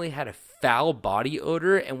constantly had a foul body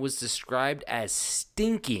odor and was described as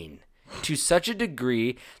stinking to such a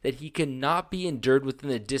degree that he could not be endured within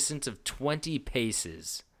the distance of 20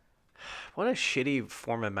 paces. What a shitty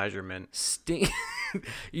form of measurement.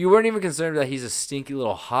 You weren't even concerned that he's a stinky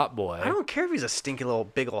little hot boy. I don't care if he's a stinky little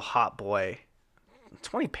big old hot boy.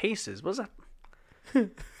 20 paces. What is that?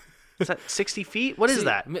 Is that 60 feet? What is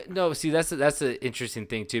that? No, see, that's an interesting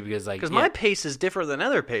thing too, because my pace is different than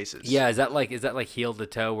other paces. Yeah, is that like heel to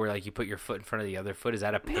toe, where like you put your foot in front of the other foot? Is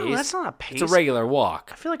that a pace? No, that's not a pace. It's a regular walk.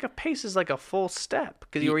 I feel like a pace is like a full step,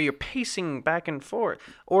 because you're pacing back and forth.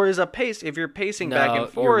 Or is a pace, if you're pacing back and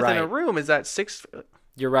forth in a room, is that 6?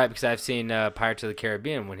 You're right, because I've seen Pirates of the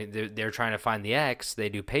Caribbean, when they're trying to find the X, they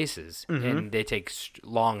do paces, and they take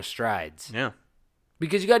long strides. Yeah.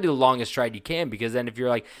 Because you got to do the longest stride you can, because then if you're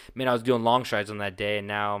like, man, I was doing long strides on that day, and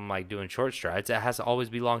now I'm like doing short strides, it has to always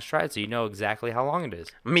be long strides, so you know exactly how long it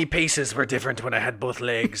is. Me paces were different when I had both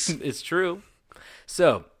legs. It's true.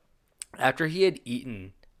 So, after he had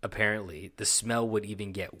eaten, apparently, the smell would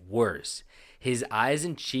even get worse. His eyes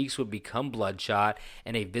and cheeks would become bloodshot,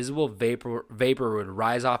 and a visible vapor would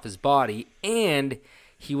rise off his body, and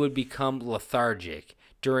he would become lethargic,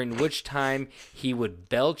 during which time he would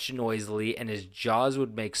belch noisily and his jaws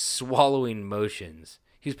would make swallowing motions.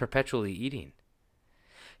 He was perpetually eating.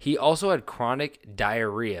 He also had chronic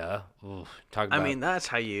diarrhea. Ooh, that's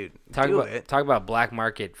how you do it. Talk about black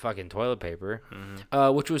market fucking toilet paper,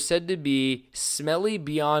 which was said to be smelly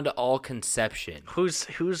beyond all conception. Who's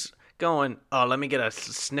going, oh, let me get a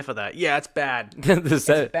sniff of that. Yeah, it's bad.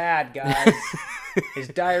 It's bad, guys. His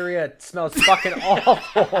diarrhea smells fucking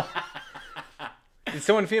awful. Did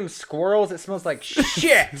someone feed him squirrels? It smells like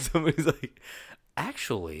shit. Somebody's like,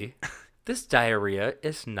 actually, this diarrhea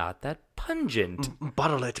is not that pungent.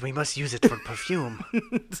 Bottle it. We must use it for perfume.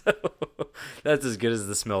 So, that's as good as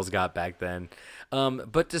the smells got back then.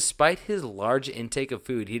 But despite his large intake of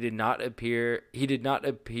food, he did not appear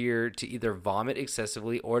to either vomit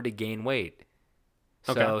excessively or to gain weight.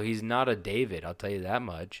 So he's not a David, I'll tell you that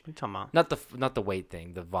much. What are you talking about? Not the weight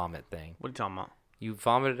thing, the vomit thing. What are you talking about? You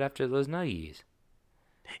vomited after those nuggies.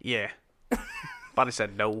 Yeah. Body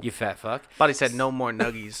said no. You fat fuck. Body said no more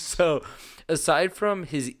nuggies. So, aside from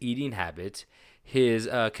his eating habits, his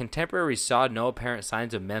contemporaries saw no apparent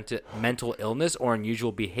signs of mental illness or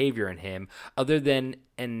unusual behavior in him, other than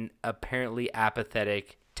an apparently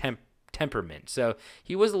apathetic temperament. So,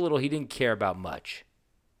 he didn't care about much,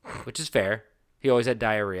 which is fair. He always had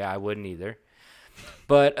diarrhea. I wouldn't either.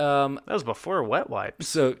 But that was before wet wipes.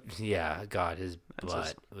 So yeah, God, his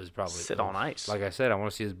butt was probably sit on ice. Like I said, I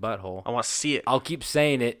want to see his butthole. I want to see it. I'll keep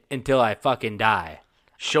saying it until I fucking die.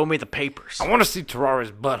 Show me the papers. I want to see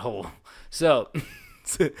Terrara's butthole. So,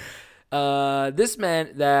 this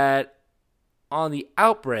meant that on the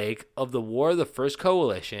outbreak of the War of the First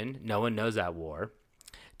Coalition, no one knows that war,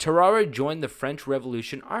 Terrara joined the French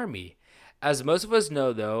Revolution Army. As most of us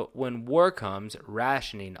know, though, when war comes,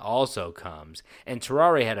 rationing also comes, and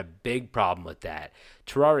Terrare had a big problem with that.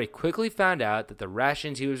 Terrare quickly found out that the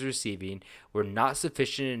rations he was receiving were not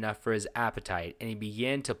sufficient enough for his appetite, and he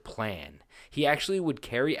began to plan. He actually would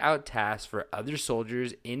carry out tasks for other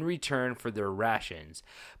soldiers in return for their rations.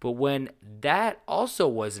 But when that also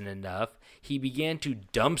wasn't enough, he began to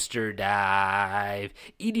dumpster dive,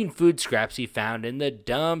 eating food scraps he found in the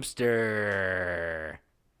dumpster.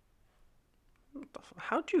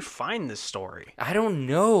 How'd you find this story? I don't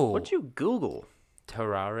know. What'd you Google?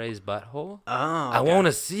 Terrare's butthole? Oh, okay. I want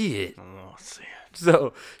to see it.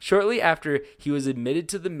 So, shortly after, he was admitted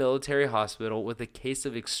to the military hospital with a case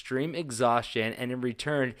of extreme exhaustion, and in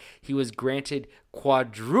return, he was granted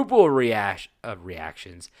quadruple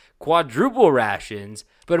rations. Quadruple rations.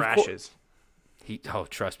 But rashes.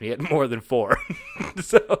 Trust me, he had more than 4.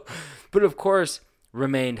 But of course,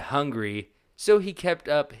 remained hungry. So he kept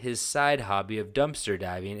up his side hobby of dumpster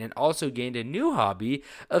diving and also gained a new hobby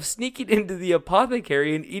of sneaking into the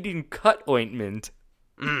apothecary and eating cut ointment.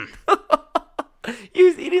 He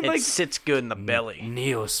was eating it sits good in the belly.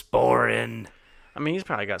 Neosporin. I mean, he's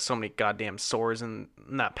probably got so many goddamn sores in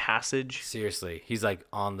that passage. Seriously. He's like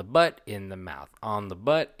on the butt, in the mouth. On the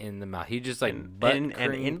butt, in the mouth. He just like butt cream,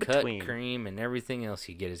 and in cut between. Cream, and everything else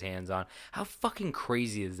he get his hands on. How fucking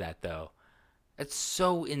crazy is that, though? That's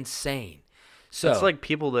so insane. So it's like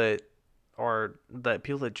people that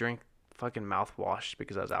drink fucking mouthwash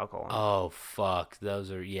because that's alcohol. Oh fuck, those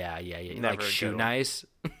are yeah. Like Shoe Nice.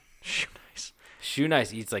 Shoe Nice. Shoe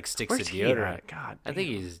Nice eats like sticks of deodorant. God, I think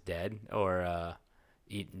he's dead or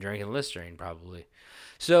drinking Listerine probably.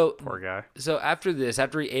 So Poor guy. So after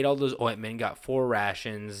he ate all those ointment, got 4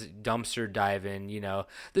 rations, dumpster diving,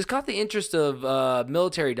 this caught the interest of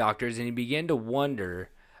military doctors, and they began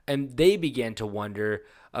to wonder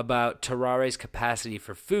about Terare's capacity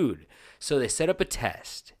for food. So they set up a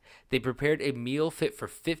test. They prepared a meal fit for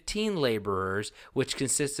 15 laborers, which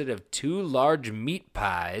consisted of 2 large meat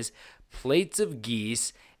pies, plates of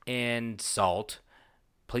geese, and salt.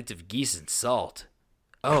 Plates of geese and salt.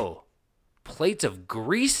 Oh, plates of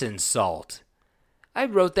grease and salt. I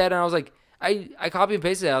wrote that and I was like, I copy and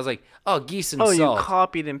pasted it. I was like, oh, geese and salt. Oh, you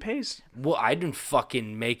copied and pasted? Well, I didn't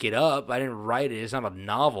fucking make it up. I didn't write it. It's not a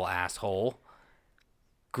novel, asshole.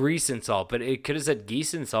 Grease and salt. But it could have said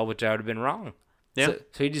geese and salt, which I would have been wrong. Yeah.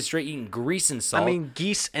 So he just straight eating grease and salt. I mean,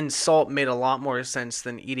 geese and salt made a lot more sense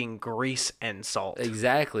than eating grease and salt.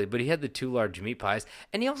 Exactly. But he had the 2 large meat pies.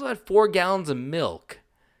 And he also had 4 gallons of milk.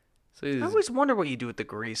 So I always wonder what you do with the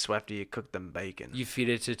grease after you cook them bacon. You feed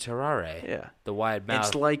it to Terare. Yeah. The wide mouth.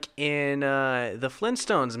 It's like in the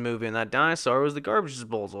Flintstones movie, and that dinosaur was the garbage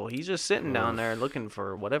disposal. He's just sitting down there looking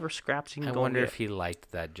for whatever scraps he can I go wonder get. if he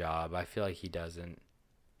liked that job. I feel like he doesn't.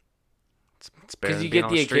 It's better than you being get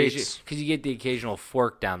on the streets. because you get the occasional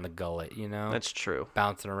fork down the gullet, That's true.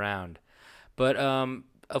 bouncing around. But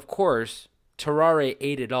of course, Terare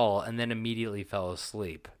ate it all and then immediately fell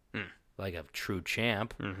asleep, like a true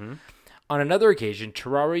champ. Mm-hmm. On another occasion,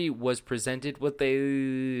 Terare was presented with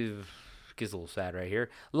a gets a little sad right here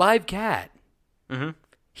live cat. Mm-hmm.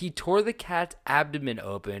 He tore the cat's abdomen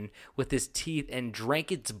open with his teeth and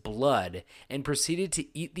drank its blood and proceeded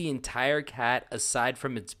to eat the entire cat aside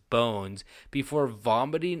from its bones before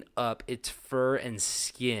vomiting up its fur and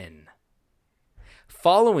skin.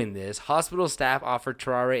 Following this, hospital staff offered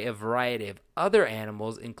Terare a variety of other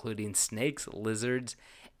animals, including snakes, lizards,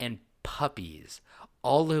 and puppies,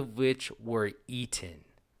 all of which were eaten.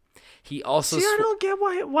 He also See, I don't get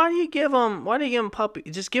why do you give him puppy?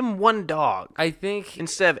 Just give him one dog. I think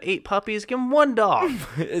Instead of 8 puppies, give him one dog.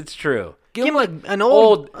 it's true. Give him like an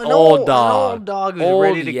old dog. An old dog who's Old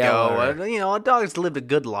ready to yeller. go. A dog that's lived a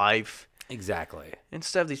good life. Exactly.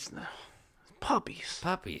 Instead of these puppies.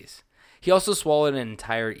 Puppies. He also swallowed an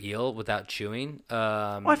entire eel without chewing.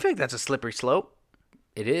 Well, I think that's a slippery slope.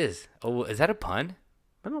 It is. Oh, is that a pun?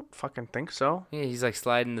 I don't fucking think so. Yeah, he's like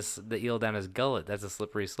sliding the eel down his gullet. That's a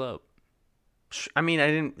slippery slope. I mean,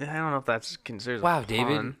 I don't know if that's considered. Wow, a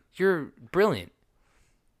David, pun. you're brilliant.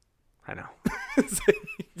 I know.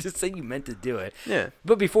 Just say you meant to do it. Yeah.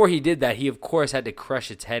 But before he did that, he of course had to crush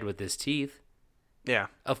its head with his teeth. Yeah.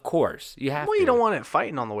 Of course, you have. Well, to. you don't want it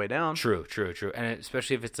fighting on the way down. True, and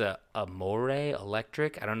especially if it's a moray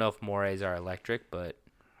electric. I don't know if morays are electric, but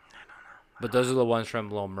I don't know. But those are the ones from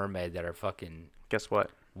Little Mermaid that are fucking. Guess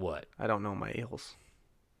what? What? I don't know my eels.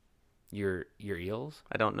 Your eels?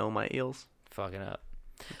 I don't know my eels. Fucking up.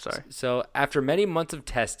 I'm sorry. So, after many months of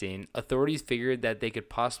testing, authorities figured that they could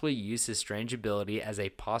possibly use his strange ability as a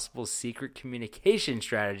possible secret communication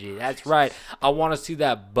strategy. That's right. I want to see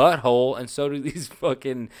that butthole, and so do these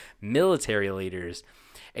fucking military leaders.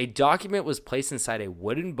 A document was placed inside a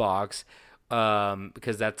wooden box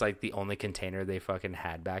because that's like the only container they fucking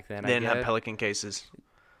had back then. They didn't have pelican cases.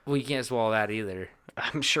 Well, you can't swallow that either.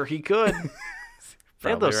 I'm sure he could. They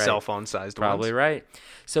had those cell phone sized ones. Probably right.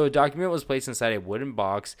 So a document was placed inside a wooden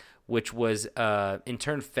box, which was in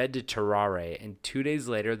turn fed to Terare. And 2 days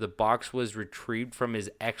later, the box was retrieved from his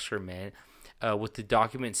excrement with the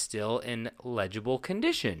document still in legible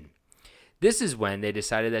condition. This is when they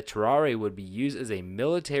decided that Terare would be used as a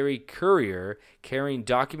military courier, carrying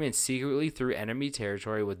documents secretly through enemy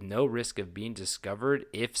territory with no risk of being discovered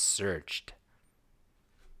if searched.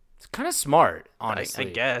 It's kind of smart, honestly. I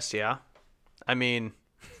guess, yeah. I mean,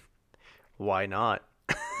 why not?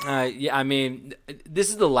 Yeah, I mean, this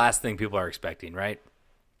is the last thing people are expecting, right?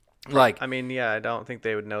 Like, I mean, yeah, I don't think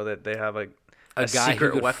they would know that they have a guy secret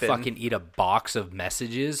who could weapon. fucking eat a box of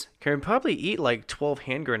messages. Can probably eat like 12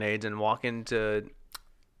 hand grenades and walk into.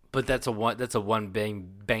 But that's a one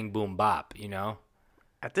bang boom bop, you know.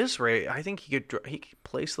 At this rate, I think he could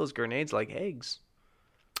place those grenades like eggs.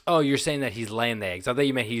 Oh, you're saying that he's laying the eggs. I thought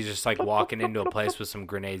you meant he's just like walking into a place with some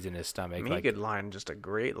grenades in his stomach. I mean, like, he could line just a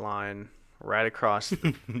great line right across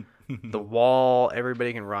the wall.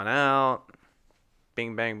 Everybody can run out.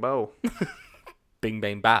 Bing, bang, bow. bing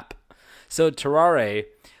bang bop. So Terare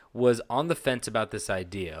was on the fence about this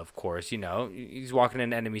idea, of course. You know, he's walking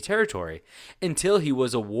in enemy territory until he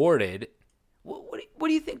was awarded. What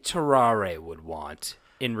do you think Terare would want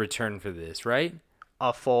in return for this, right?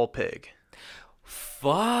 A full pig.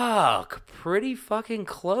 Fuck. Pretty fucking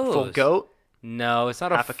close. Full goat. No, it's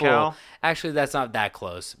not Half a a full. cow? Actually, that's not that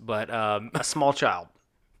close. But A small child.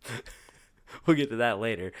 We'll get to that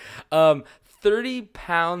later. 30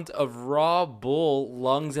 pounds of raw bull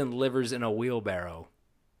lungs and livers in a wheelbarrow.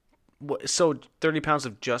 So 30 pounds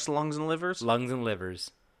of just lungs and livers? Lungs and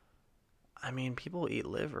livers. I mean, people eat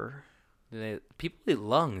liver. People eat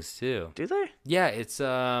lungs too. Do they? Yeah, it's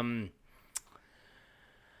Because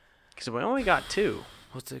we only got 2.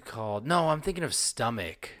 what's it called? No, I'm thinking of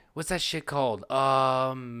stomach. What's that shit called?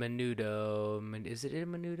 Menudo. Is it a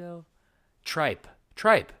menudo? Tripe.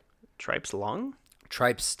 Tripe's lung?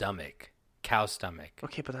 Tripe stomach. Cow stomach.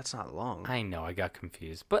 Okay, but that's not lung. I know, I got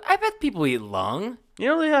confused. But I bet people eat lung. You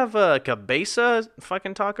know they have cabeza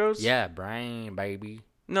fucking tacos? Yeah, brain, baby.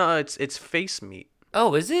 No, it's face meat.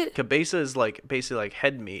 Oh, is it? Cabeza is like basically like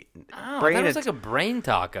head meat. Oh, Brain, that was it's- like a brain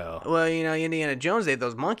taco. Well, you know, Indiana Jones ate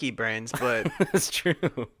those monkey brains, but That's true.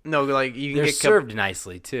 no, like you can They're get served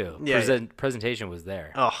nicely, too. Yeah. Presentation was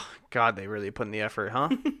there. Oh God, they really put in the effort, huh?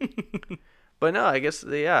 But no, I guess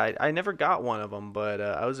I never got one of them. But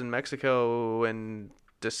I was in Mexico in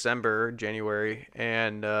January,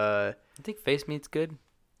 and I think face meat's good.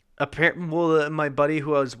 my buddy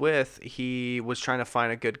who I was with, he was trying to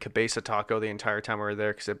find a good cabeza taco the entire time we were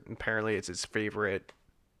there because apparently it's his favorite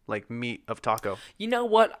like meat of taco. You know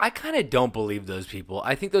what? I kind of don't believe those people.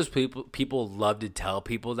 I think those people love to tell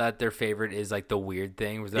people that their favorite is like the weird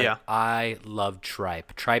thing. Where they're like, Yeah. I love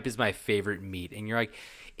tripe. Tripe is my favorite meat. And you're like,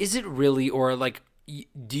 is it really? Or like,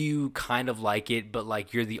 do you kind of like it, but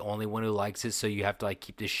like you're the only one who likes it, so you have to like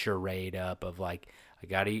keep this charade up of like, I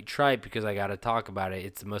gotta eat tripe because I gotta talk about it.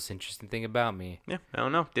 It's the most interesting thing about me. Yeah, I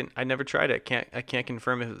don't know. I never tried it. I can't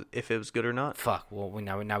confirm if it was good or not. Fuck. Well,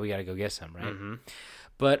 now we gotta go get some, right?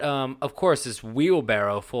 But of course, this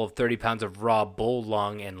wheelbarrow full of 30 pounds of raw bull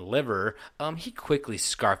lung and liver, he quickly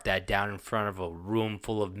scarfed that down in front of a room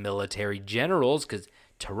full of military generals because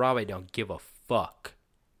Tarabe don't give a fuck.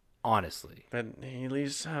 Honestly. But he at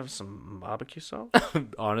least have some barbecue sauce.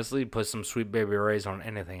 Honestly, put some Sweet Baby Ray's on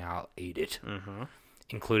anything, I'll eat it.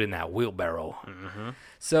 Including that wheelbarrow.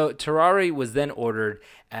 So Terrari was then ordered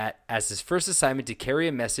as his first assignment to carry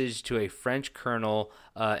a message to a French colonel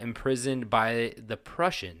imprisoned by the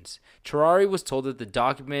Prussians. Terrari was told that the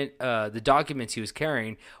documents he was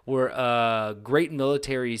carrying were great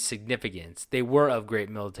military significance. They were of great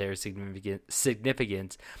military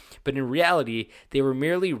significance, but in reality, they were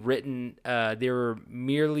merely written. They were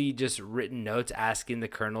merely just written notes asking the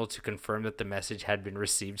colonel to confirm that the message had been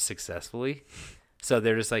received successfully. So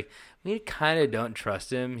they're just like, we kind of don't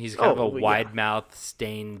trust him. He's kind of a wide mouth,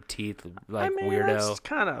 stained teeth, like weirdo. That's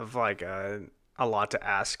kind of like a lot to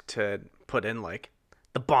ask to put in like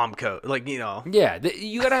the bomb code, like Yeah,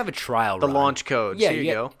 you gotta have a trial the run. launch code. Yeah, Here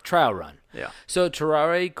you go. Trial run. Yeah. So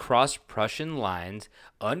Terrare crossed Prussian lines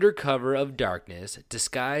under cover of darkness,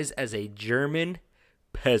 disguised as a German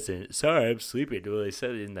peasant. Sorry, I'm sleeping. Well, they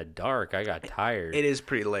said it in the dark. I got tired. It is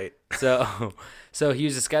pretty late. So he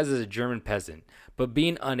was disguised as a German peasant. But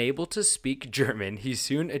being unable to speak German, he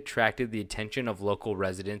soon attracted the attention of local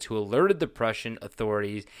residents who alerted the Prussian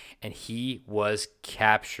authorities, and he was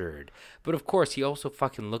captured. But of course, he also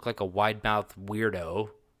fucking looked like a wide-mouthed weirdo.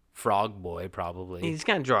 Frog boy, probably. He's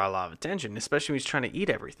gonna draw a lot of attention, especially when he's trying to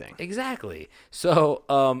eat everything. Exactly. So,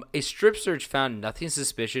 a strip search found nothing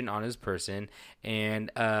suspicious on his person,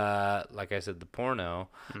 and like I said, the porno.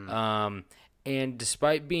 And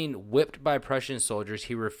despite being whipped by Prussian soldiers,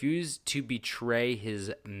 he refused to betray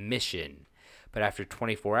his mission. But after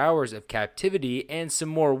 24 hours of captivity and some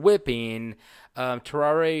more whipping,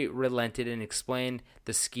 Terrare relented and explained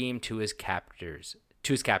the scheme to his captors.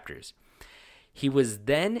 He was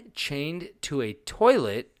then chained to a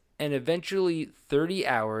toilet, and eventually, 30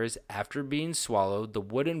 hours after being swallowed, the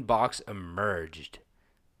wooden box emerged.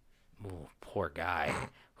 Oh, poor guy.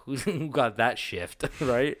 Who got that shift,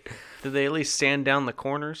 right? Did they at least sand down the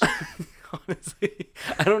corners? Honestly,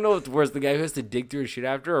 I don't know what's worse, the guy who has to dig through his shit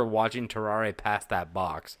after or watching Terrare pass that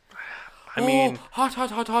box. I mean, hot. what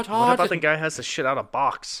about the guy who has to shit out a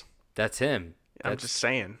box? That's him. I'm just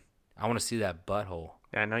saying. I want to see that butthole.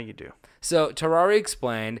 Yeah, I know you do. So Terrare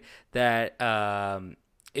explained that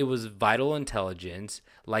it was vital intelligence,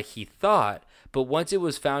 like he thought, but once it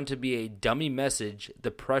was found to be a dummy message, the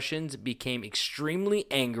Prussians became extremely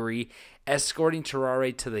angry, escorting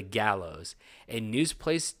Terrare to the gallows. A noose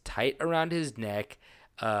placed tight around his neck,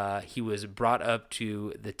 he was brought up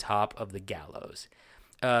to the top of the gallows.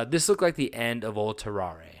 This looked like the end of old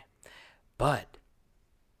Terrare. But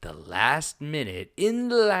in the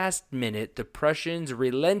last minute, the Prussians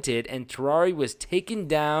relented and Terrare was taken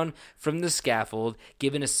down from the scaffold,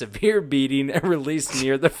 given a severe beating, and released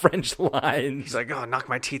near the French lines. He's like, oh, knock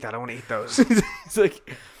my teeth out. I want to eat those. They're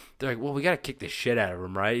like, well, we got to kick the shit out of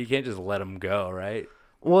him, right? You can't just let him go, right?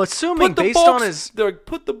 Well, assuming They're like,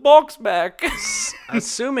 put the box back.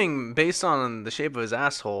 assuming based on the shape of his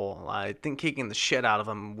asshole, I think kicking the shit out of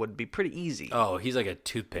him would be pretty easy. Oh, he's like a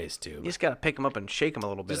toothpaste You tube. just gotta pick him up and shake him a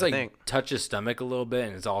little bit. Just I like think. touch his stomach a little bit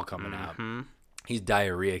and it's all coming out. He's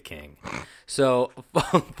diarrhea king. So,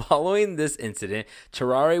 following this incident,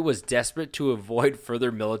 Terrare was desperate to avoid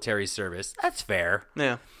further military service. That's fair.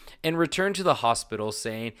 Yeah. And returned to the hospital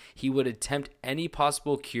saying he would attempt any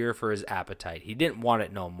possible cure for his appetite. He didn't want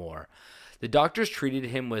it no more. The doctors treated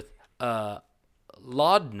him with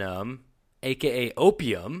laudanum, aka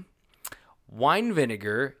opium, wine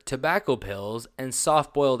vinegar, tobacco pills, and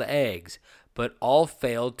soft-boiled eggs, but all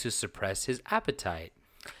failed to suppress his appetite.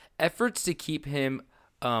 Efforts to keep him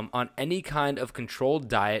on any kind of controlled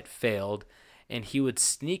diet failed, and he would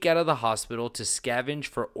sneak out of the hospital to scavenge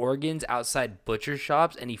for organs outside butcher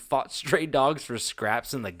shops, and he fought stray dogs for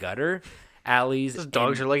scraps in the gutter, alleys. Those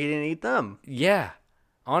dogs are lucky he didn't eat them. Yeah.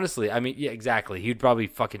 Honestly, I mean, yeah, exactly. He'd probably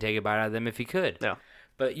fucking take a bite out of them if he could. Yeah.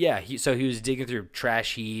 But yeah, he was digging through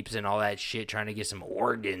trash heaps and all that shit, trying to get some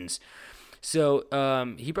organs. So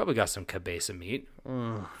he probably got some cabeza meat,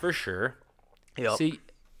 for sure. Yep. See,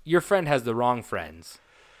 your friend has the wrong friends.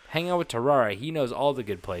 Hang out with Terrare. He knows all the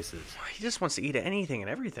good places. He just wants to eat anything and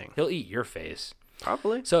everything. He'll eat your face.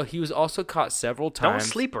 Probably. So he was also caught several times.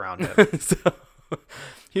 Don't sleep around him.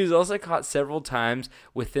 He was also caught several times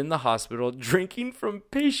within the hospital drinking from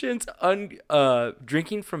patients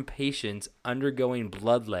undergoing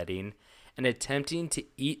bloodletting and attempting to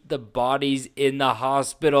eat the bodies in the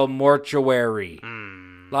hospital mortuary.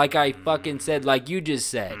 Like I fucking said, like you just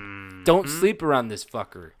said. Don't sleep around this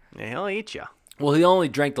fucker. Yeah, he'll eat you. Well, he only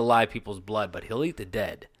drank the live people's blood, but he'll eat the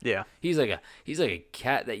dead. Yeah. He's like a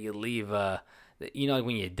cat that you leave. You know, like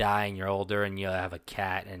when you die and you're older and you have a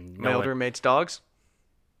cat and My old roommate's dogs?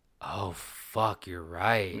 Oh fuck, you're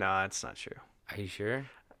right. No, that's not true. Are you sure?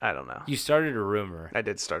 I don't know. You started a rumor. I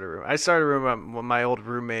did start a room. I started a room. My old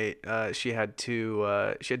roommate, she had two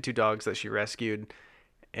dogs that she rescued.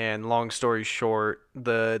 And long story short,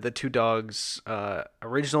 the two dogs'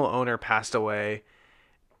 original owner passed away.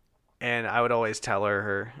 And I would always tell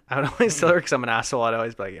her. Because I'm an asshole. I'd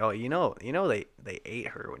always be like, oh, they ate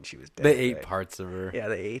her when she was dead. They ate right? parts of her. Yeah,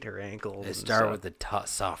 they ate her ankles. They start with the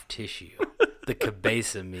soft tissue, the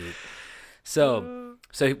cabeza meat. So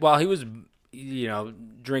while he was,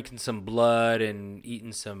 drinking some blood and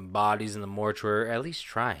eating some bodies in the mortuary, or at least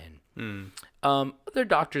trying. Other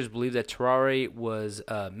doctors believe that Terrare was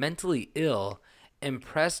mentally ill and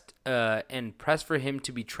pressed for him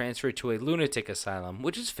to be transferred to a lunatic asylum,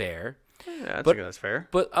 which is fair. Yeah, that's fair.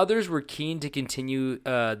 But others were keen to continue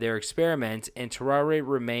their experiments, and Terrare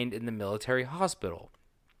remained in the military hospital.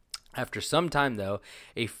 After some time, though,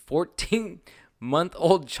 a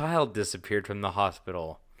 14-month-old child disappeared from the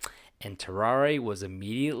hospital, and Terrare was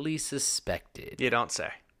immediately suspected. You don't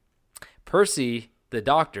say. Percy, the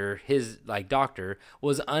doctor,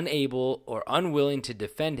 was unable or unwilling to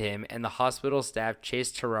defend him, and the hospital staff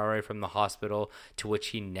chased Terrare from the hospital, to which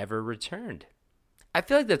he never returned. I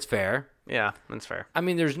feel like that's fair. Yeah, that's fair. I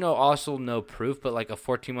mean, there's no proof, but like a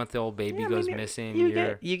 14-month-old baby goes missing.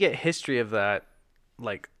 You get history of that,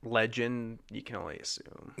 like legend. You can only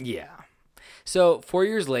assume. Yeah. So 4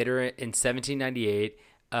 years later, in 1798,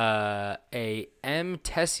 a M.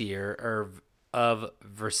 Tessier of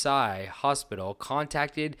Versailles Hospital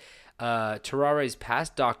contacted Terrare's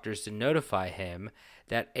past doctors to notify him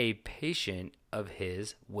that a patient of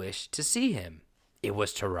his wished to see him. It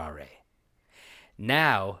was Terrare.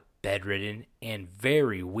 Now bedridden and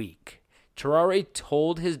very weak, Terrare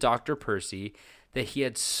told his doctor Percy that he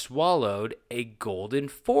had swallowed a golden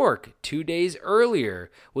fork 2 days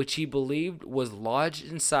earlier, which he believed was lodged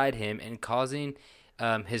inside him and causing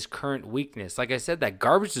his current weakness. Like I said, that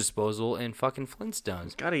garbage disposal in fucking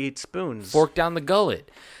Flintstones. Gotta eat spoons. Fork down the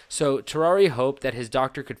gullet. So Terrare hoped that his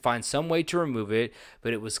doctor could find some way to remove it,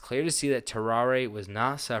 but it was clear to see that Terrare was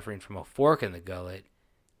not suffering from a fork in the gullet.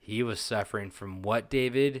 He was suffering from what,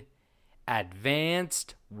 David?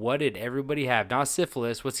 Advanced. What did everybody have? Not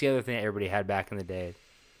syphilis. What's the other thing that everybody had back in the day?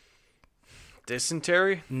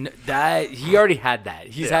 Dysentery? No, that he already had that.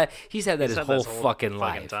 He's had that his whole this fucking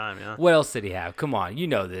life. time, yeah. What else did he have? Come on, you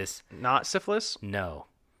know this. Not syphilis? No.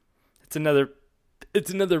 It's another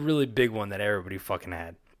really big one that everybody fucking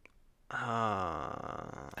had.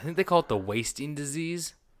 I think they call it the wasting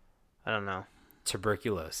disease. I don't know.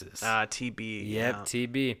 Tuberculosis. TB. Yep, yeah.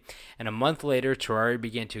 TB. And a month later, Terrare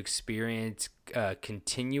began to experience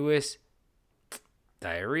continuous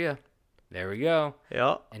diarrhea. There we go.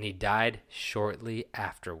 Yep. And he died shortly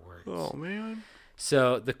afterwards. Oh, man.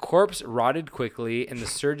 So the corpse rotted quickly, and the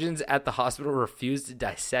surgeons at the hospital refused to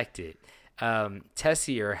dissect it.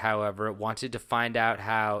 Tessier, however, wanted to find out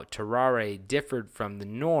how Terrare differed from the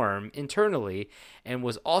norm internally and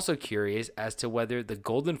was also curious as to whether the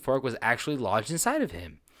golden fork was actually lodged inside of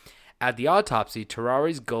him. At the autopsy,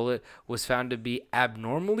 Terrare's gullet was found to be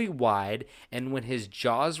abnormally wide, and when his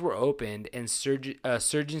jaws were opened and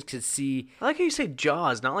surgeons could see... I like how you say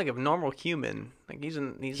jaws, not like a normal human. Like he's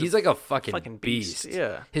like a fucking beast.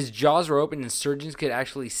 Yeah. His jaws were open, and surgeons could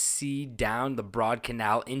actually see down the broad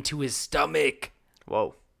canal into his stomach.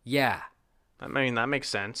 Whoa. Yeah. I mean, that makes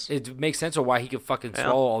sense. It makes sense of why he could fucking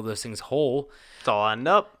swallow all those things whole. It's all adding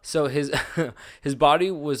up. So his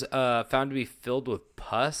body was found to be filled with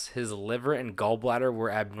pus. His liver and gallbladder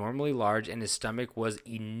were abnormally large, and his stomach was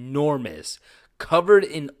enormous, covered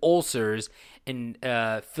in ulcers and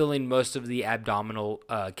filling most of the abdominal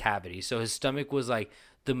cavity. So his stomach was like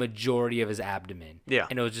the majority of his abdomen. Yeah.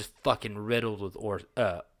 And it was just fucking riddled with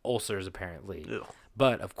ulcers, apparently. Ew.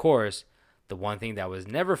 But, of course, the one thing that was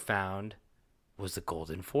never found was the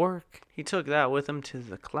golden fork. He took that with him to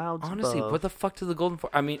the clouds Honestly, above. what the fuck did the golden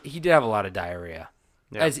fork... I mean, he did have a lot of diarrhea.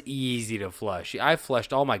 Yeah. That's easy to flush. I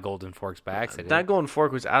flushed all my golden forks by accident. That golden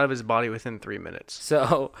fork was out of his body within 3 minutes.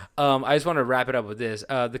 So, I just want to wrap it up with this.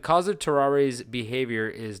 The cause of Terrare's behavior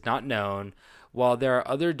is not known. While there are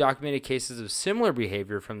other documented cases of similar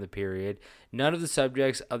behavior from the period, none of the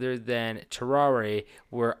subjects other than Terrare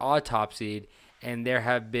were autopsied, and there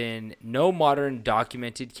have been no modern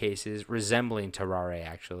documented cases resembling Terrare,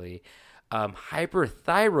 actually.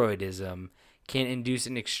 Hyperthyroidism can induce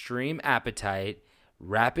an extreme appetite,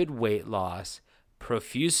 rapid weight loss,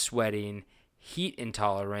 profuse sweating, heat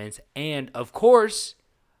intolerance, and, of course,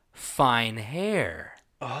 fine hair.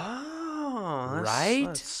 Oh, Right?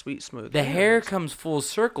 That's sweet, smooth. The hair comes full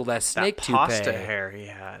circle, that snake that toupee. pasta hair he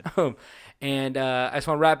had. And I just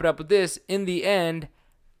want to wrap it up with this. In the end,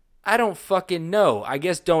 I don't fucking know. I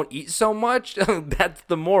guess don't eat so much. That's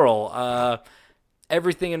the moral.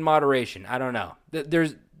 Everything in moderation. I don't know.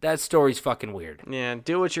 That story's fucking weird. Yeah,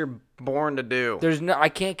 do what you're born to do. I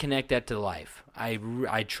can't connect that to life.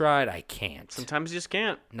 I tried. I can't. Sometimes you just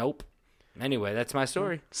can't. Nope. Anyway, that's my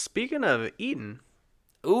story. Speaking of eating,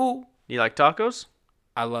 Ooh, you like tacos?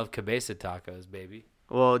 I love cabeza tacos, baby.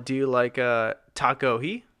 Well, do you like Taco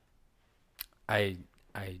He? Maybe.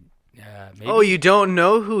 Oh, you don't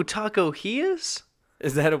know who Taco He is?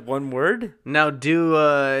 Is that a one word? Now, do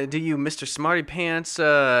you, Mr. Smarty Pants?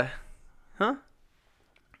 Huh?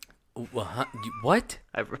 What?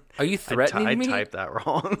 Are you threatening I me? typed that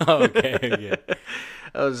wrong. Oh, okay. Yeah.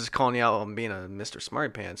 I was just calling you out on being a Mr.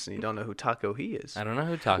 Smarty Pants, and you don't know who Taco He is. I don't know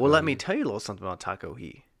who Taco. Well, let me tell you a little something about Taco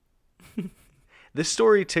He. This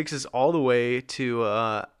story takes us all the way to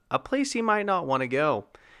a place you might not want to go,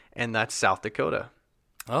 and that's South Dakota.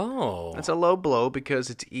 Oh, That's a low blow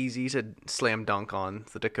because it's easy to slam dunk on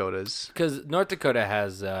the Dakotas. because North Dakota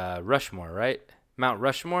has Rushmore, right? Mount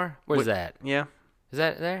Rushmore. Where's that? Yeah, Is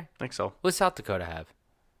that there? I think so. What does South Dakota have?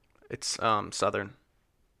 It's southern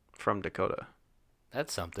from Dakota.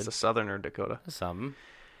 That's something. It's a southerner Dakota. That's something.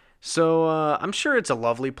 So I'm sure it's a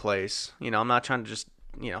lovely place. You know, I'm not trying to just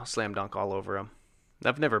slam dunk all over them.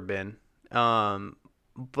 I've never been,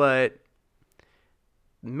 but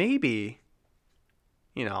maybe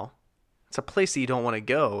it's a place that you don't want to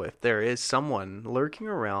go if there is someone lurking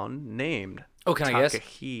around named. Oh, can I guess?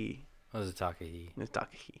 Takahi. What was it, Takahi? It's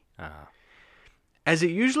Takahi. Ah. As it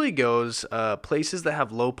usually goes, places that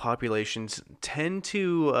have low populations tend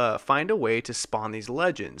to find a way to spawn these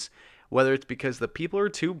legends, whether it's because the people are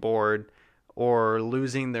too bored or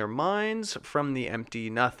losing their minds from the empty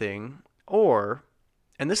nothing, or,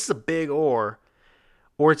 and this is a big or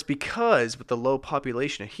it's because with the low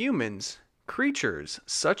population of humans, creatures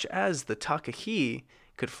such as the Takahi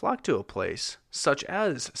could flock to a place such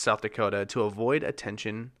as South Dakota to avoid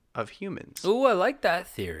attention of humans. Ooh, I like that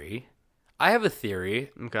theory. I have a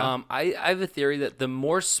theory. Okay. I have a theory that the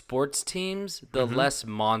more sports teams, the less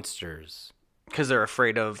monsters. Because they're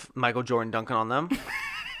afraid of Michael Jordan dunking on them.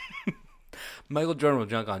 Michael Jordan will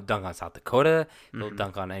dunk on South Dakota. He'll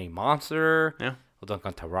dunk on any monster. Yeah. He'll dunk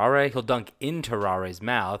on Terrare. He'll dunk in Terrare's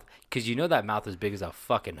mouth because you know that mouth is big as a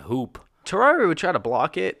fucking hoop. Terrari would try to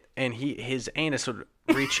block it, and his anus would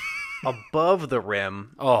reach above the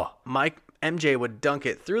rim. Oh, MJ would dunk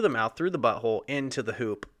it through the mouth, through the butthole, into the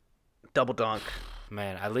hoop. Double dunk.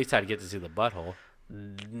 man, at least I'd get to see the butthole.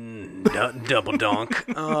 Double dunk.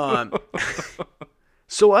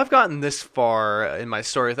 So I've gotten this far in my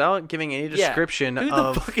story without giving any description Who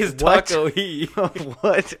of the fuck is what, Taco He? of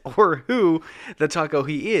what or who the Taco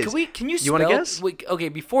He is. Can you spell? You want to guess? Wait, okay,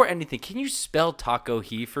 before anything, can you spell Taco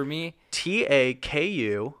He for me?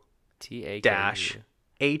 TAKU TAKU. dash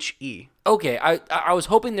T-A-K-U-H-E. Okay, I was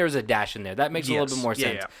hoping there was a dash in there. That makes a little Yes. bit more Yeah,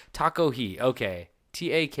 sense. yeah. Taco-he. Okay.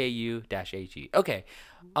 Taku-He. Okay.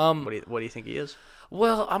 What do you think he is?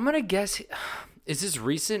 Well, I'm going to guess, is this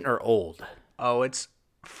recent or old? Oh, it's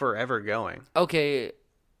forever going. Okay,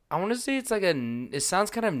 I want to say it's like it sounds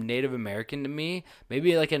kind of Native American to me.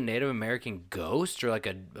 Maybe like a Native American ghost or like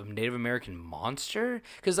a Native American monster.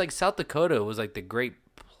 Because like South Dakota was like the Great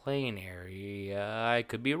Plain area. I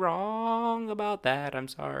could be wrong about that. I'm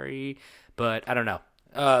sorry. But I don't know.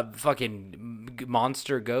 Fucking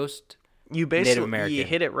monster ghost. You Native basically American. you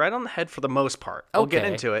hit it right on the head for the most part. We'll get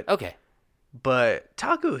Okay. into it. Okay. But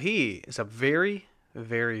Taku-he is a very,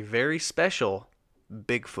 very, very special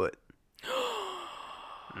Bigfoot.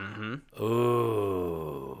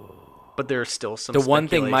 Ooh. But there's still some The one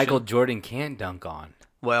thing speculation. Michael Jordan can't dunk on.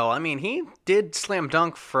 Well, I mean, he did slam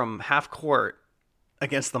dunk from half court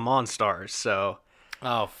against the Monstars, so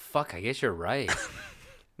Oh, fuck. I guess you're right.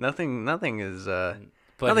 nothing is But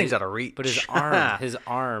nothing's his- out of reach. But his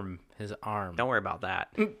arm. Don't worry about that.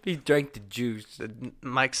 He drank the juice.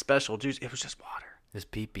 Mike's special juice. It was just water. His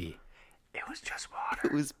pee-pee. It was just water.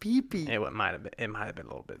 was pee-pee. It might have been. It might have been a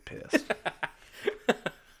little bit pissed.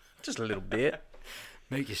 Just a little bit.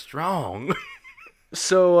 Make you strong.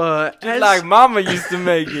 So, like Mama used to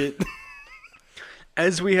make it.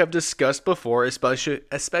 as we have discussed before, especially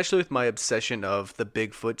with my obsession of the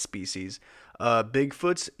Bigfoot species,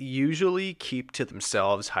 Bigfoots usually keep to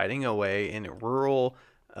themselves, hiding away in rural.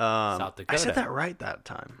 South I Dakota. said that right that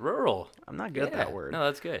time. Rural. I'm not good at that word. No,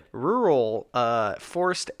 that's good. Rural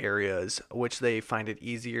forest areas, which they find it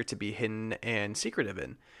easier to be hidden and secretive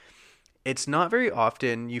in. It's not very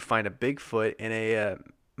often you find a Bigfoot in a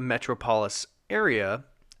metropolis area,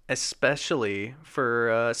 especially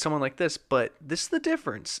for someone like this. But this is the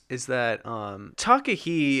difference, is that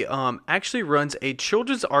Taku-he actually runs a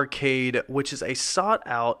children's arcade, which is a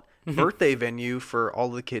sought-out birthday venue for all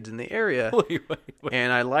the kids in the area. Wait.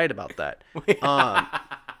 And I lied about that. I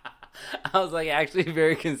was like actually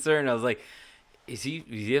very concerned. I was like, does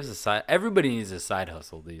he has a side? Everybody needs a side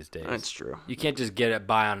hustle these days. That's true. You can't just get it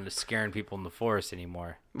by on scaring people in the forest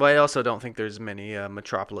anymore. But I also don't think there's many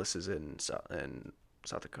metropolises in South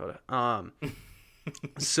Dakota.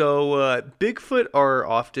 So Bigfoot are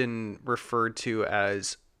often referred to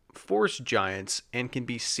as forest giants and can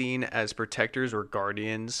be seen as protectors or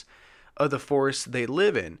guardians of the forest they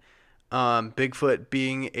live in. Bigfoot,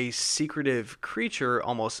 being a secretive creature,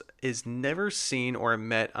 almost is never seen or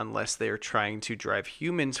met unless they are trying to drive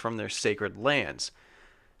humans from their sacred lands.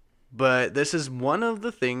 But this is one of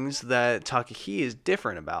the things that Taku-he is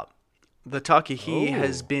different about. The Taku-he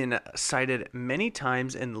has been sighted many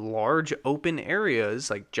times in large open areas,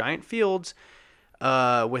 like giant fields,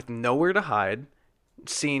 with nowhere to hide,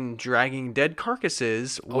 seen dragging dead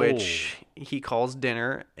carcasses, which he calls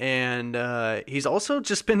dinner, and he's also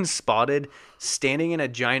just been spotted standing in a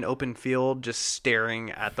giant open field, just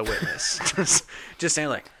staring at the witness, just saying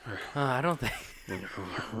like, I don't think.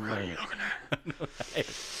 "What are you looking at?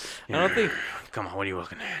 I don't think. Come on, what are you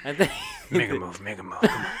looking at? I think. Make a move, come on."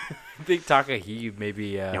 I think Taku-he maybe.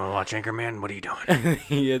 You want to watch Anchorman? What are you doing? I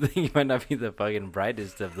think he might not be the fucking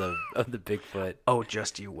brightest of the Bigfoot. Oh,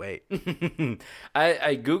 just you wait.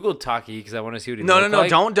 I googled Taku-he because I want to see what he No, looked like.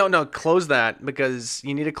 don't close that, because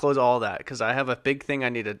you need to close all that, because I have a big thing I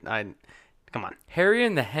need to. Come on. Harry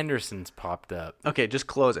and the Hendersons popped up. Okay, just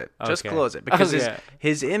close it. Just Okay. close it, because Okay.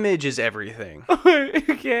 his image is everything.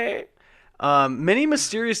 Okay. Many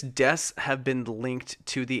mysterious deaths have been linked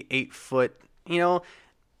to the 8-foot.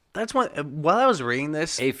 That's what. While I was reading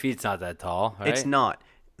this, 8 feet's not that tall, right? it's not.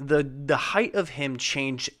 The height of him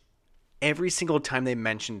changed every single time they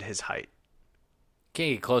mentioned his height.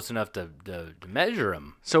 Can't get close enough to measure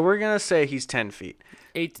him. So we're gonna say he's 10 feet.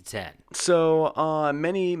 8 to 10. So,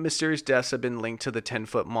 many mysterious deaths have been linked to the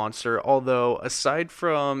 10-foot monster, although aside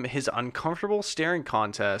from his uncomfortable staring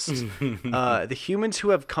contest, the humans who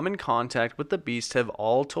have come in contact with the beast have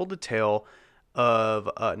all told the tale of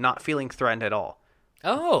not feeling threatened at all.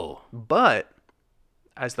 Oh. But,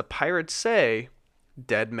 as the pirates say,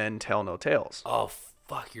 dead men tell no tales. Oh,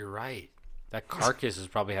 fuck, you're right. That carcass has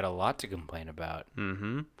probably had a lot to complain about.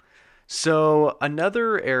 So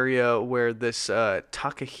another area where this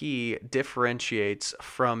Taku-he differentiates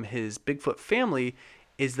from his Bigfoot family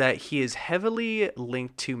is that he is heavily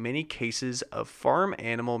linked to many cases of farm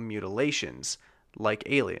animal mutilations, like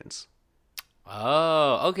aliens.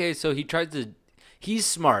 Oh, okay. So he tried to. He's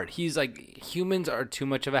smart. He's like, humans are too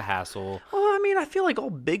much of a hassle. Well, I mean, I feel like all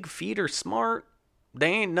big feet are smart. They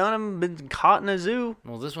ain't none of them been caught in a zoo.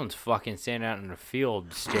 Well, this one's fucking standing out in the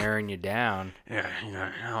field staring you down. Yeah,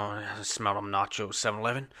 I smell them nachos.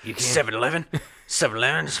 7-Eleven. You can't- 7-Eleven.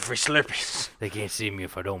 7-Eleven is free Slurpees. They can't see me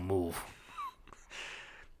if I don't move.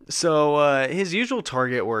 So his usual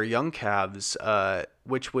target were young calves,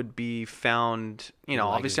 which would be found, Like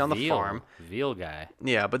obviously on the veal- farm. Veal guy.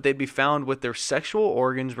 Yeah, but they'd be found with their sexual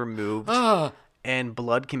organs removed Ah, and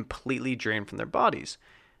blood completely drained from their bodies,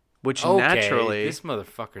 which okay. naturally This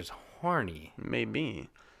motherfucker's horny. maybe.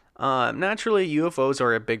 Naturally, UFOs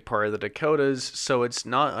are a big part of the Dakotas, so it's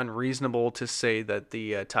not unreasonable to say that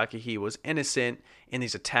the Takahi was innocent in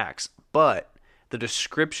these attacks. But the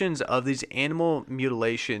descriptions of these animal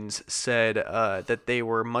mutilations said that they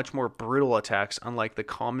were much more brutal attacks, unlike the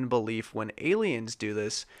common belief when aliens do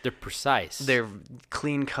this. They're precise. They're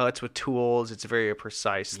clean cuts with tools. It's a very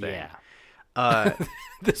precise thing. Yeah.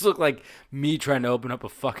 This looked like me trying to open up a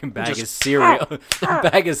fucking bag of cereal. A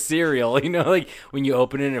bag of cereal, like when you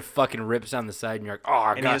open it and it fucking rips down the side and you're like, oh,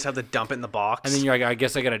 And you just have to dump it in the box. and then you're like, I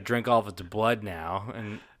guess I gotta drink all of its blood now,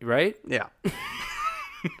 and right? yeah.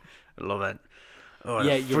 I love that. Oh,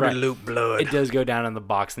 Yeah, yeah, you're Fruity right. Loop blood. It does go down in the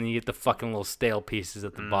box, and you get the fucking little stale pieces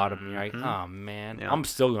at the bottom, and you're like, oh man, Yeah. I'm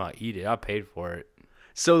still gonna eat it. I paid for it.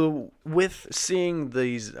 So with seeing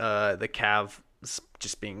these, the calves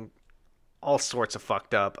just being all sorts of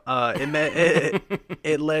fucked up,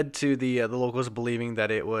 it led to the locals believing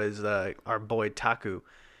that it was our boy Taku.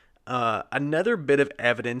 Another bit of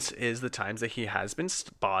evidence is the times that he has been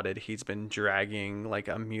spotted. He's been dragging like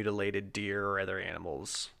a mutilated deer or other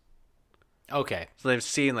animals. Okay, So they've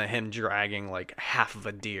seen him dragging like half of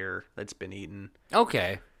a deer that's been eaten.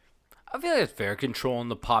 okay. I feel like it's fair, controlling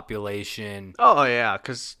the population. Oh yeah,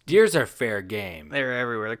 because Deers are fair game. they're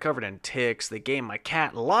everywhere. They're covered in ticks. They gave my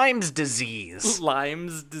cat Lyme's disease.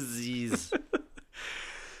 Lyme's disease.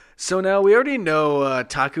 So now we already know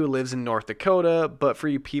Taku lives in North Dakota, but for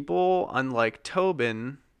you people, unlike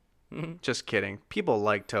Tobin, just kidding, people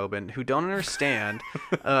like Tobin who don't understand,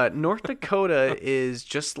 North Dakota is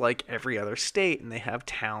just like every other state, and they have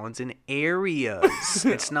towns and areas.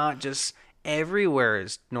 It's not just everywhere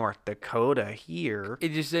is North Dakota here. It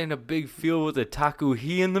just ain't a big field with a taku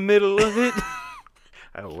he in the middle of it.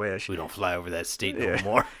 I wish. We don't fly over that state no Yeah.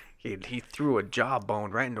 more. He threw a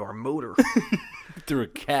jawbone right into our motor. Threw a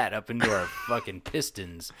cat up into our fucking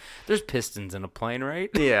pistons. There's pistons in a plane, right?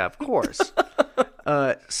 Yeah, of course.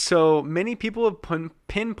 So many people have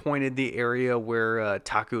pinpointed the area where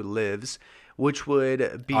Taku lives, which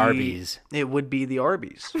would be Arby's. It would be the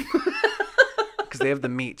Arby's, because they have the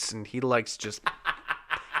meats, and he likes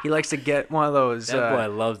to get one of those That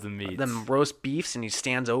boy loves the meats. them roast beefs, and he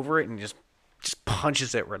stands over it and just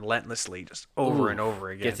punches it relentlessly, just over and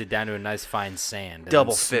over again. Gets it down to a nice fine sand. And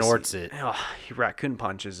Double then fist. snorts it. Oh, he raccoon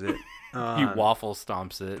punches it. He waffle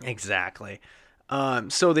stomps it. Exactly.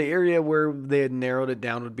 So the area where they had narrowed it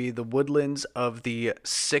down would be the woodlands of the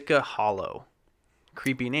Sitka Hollow.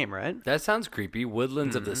 Creepy name, right? That sounds creepy.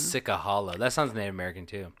 Woodlands of the Mm-hmm. Sitka Hollow. That sounds Native American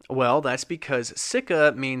too. Well, that's because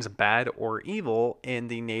Sitka means bad or evil in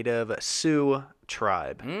the native Sioux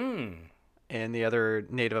tribe. And the other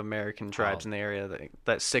Native American tribes in the area,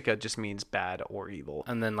 that Sitka just means bad or evil.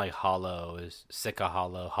 And then like hollow is Sitka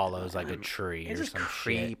Hollow. Hollow is like a tree It's or just some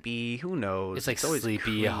shit. creepy. Who knows? It's like always Sleepy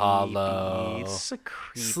creepy. Hollow. It's just a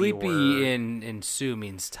creepy Sleepy word. in Sioux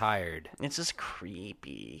means tired. It's just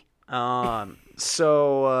creepy.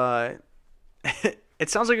 So it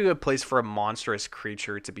sounds like a good place for a monstrous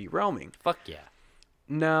creature to be roaming. Fuck yeah.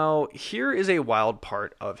 Now, here is a wild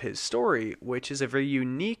part of his story, which is a very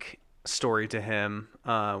unique story to him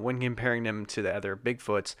when comparing him to the other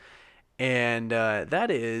Bigfoots. And that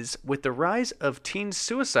is, with the rise of teen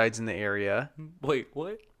suicides in the area, Wait,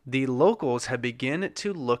 what? the locals have begun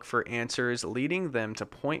to look for answers, leading them to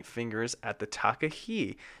point fingers at the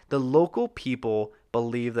Takahi. The local people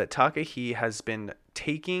believe that Takahi has been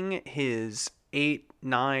taking his 8,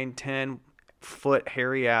 9, 10-foot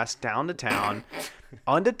hairy ass down to town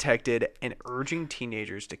undetected and urging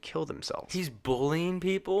teenagers to kill themselves. He's bullying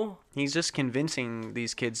people? He's just convincing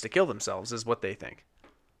these kids to kill themselves is what they think.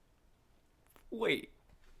 Wait.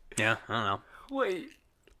 Yeah, I don't know. Wait.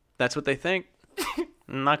 That's what they think.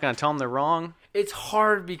 I'm not going to tell them they're wrong. It's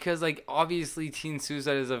hard because, like, obviously teen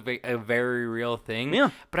suicide is a very real thing.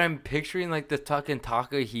 Yeah. But I'm picturing, like, the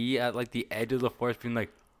Takahi at, like, the edge of the forest being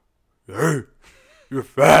like, hey, you're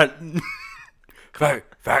fat.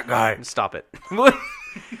 fat guy. Stop it. What?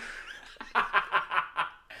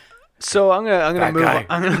 So I'm gonna That move. guy.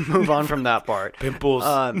 I'm gonna move on from that part. Pimples.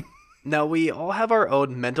 Now we all have our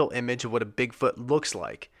own mental image of what a Bigfoot looks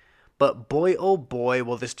like, But boy, oh boy,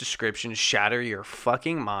 will this description shatter your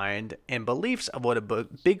fucking mind and beliefs of what a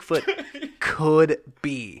Bigfoot could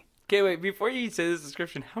be. Okay, wait. Before you say this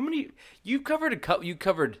description, how many you covered? You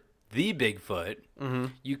covered the Bigfoot. Mm-hmm.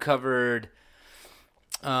 You covered,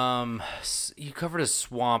 you covered a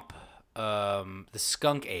swamp. The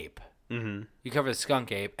skunk ape. Mm-hmm. You covered the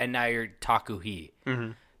skunk ape, and now you're Takuhi.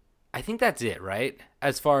 Mm-hmm. I think that's it, right?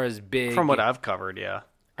 As far as big, from what I've covered, yeah.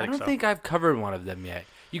 I don't think I've covered one of them yet.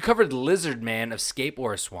 You covered Lizard Man of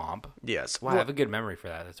Skateboard Swamp. Yes. Wow, I have a good memory for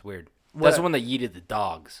that. That's weird. That's the one that yeeted the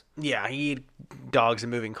dogs. Yeah, he ate dogs and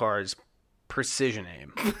moving cars. Precision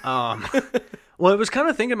aim. Well, I was kind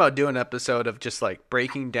of thinking about doing an episode of just like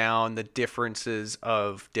breaking down the differences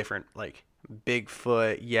of different like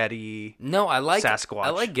Bigfoot, Yeti. No, I like Sasquatch. I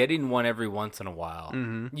like getting one every once in a while.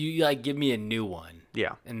 Mm-hmm. You like give me a new one.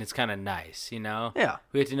 Yeah, and it's kind of nice, you know. Yeah,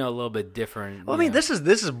 we have to know a little bit different. Well, I mean, this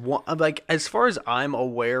is one like as far as I'm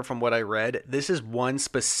aware from what I read, this is one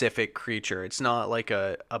specific creature. It's not like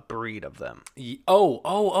a breed of them.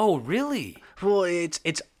 Oh, really? Well,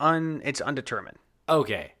 it's undetermined.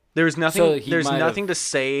 Okay. There's nothing. So there's nothing to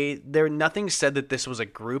say. Nothing said that this was a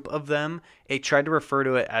group of them. It tried to refer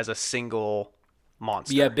to it as a single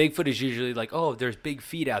monster. Yeah, Bigfoot is usually like, oh, there's big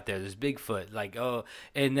feet out there. There's Bigfoot. Like, oh,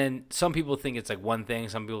 and then some people think it's like one thing.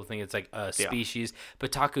 Some people think it's like a species.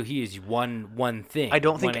 But Takuhi is one thing. I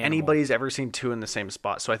don't think anybody's ever seen two in the same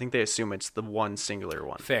spot, so I think they assume it's the one singular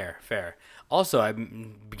one. Fair. Also,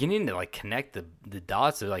 I'm beginning to like connect the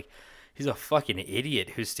dots of like. He's a fucking idiot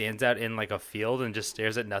who stands out in like a field and just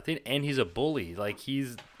stares at nothing, and he's a bully. Like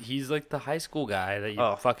he's like the high school guy that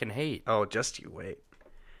you fucking hate. Oh, just you wait.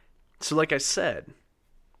 So like I said,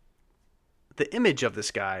 the image of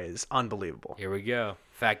this guy is unbelievable. Here we go.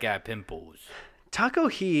 Fat guy pimples.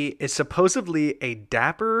 Takuhi is supposedly a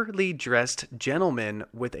dapperly dressed gentleman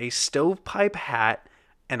with a stovepipe hat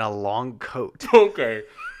and a long coat. Okay.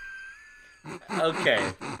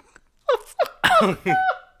 Okay.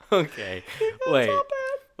 Wait.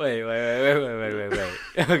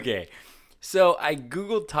 Okay. So I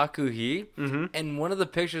googled Takuhi, and one of the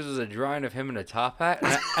pictures was a drawing of him in a top hat,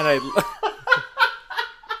 and I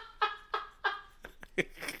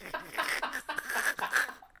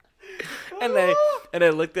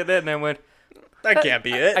looked at it and I went, that can't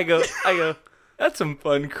be it. I go. That's some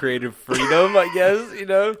fun creative freedom, I guess. You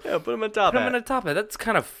know. Yeah, put him in a top hat. That's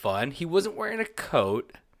kind of fun. He wasn't wearing a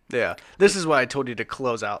coat. Yeah, this is why I told you to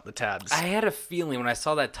close out the tabs. I had a feeling when I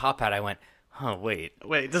saw that top hat, I went, "Oh, wait,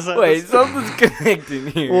 something's connecting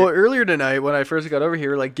here." Well, earlier tonight when I first got over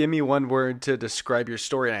here, like, give me one word to describe your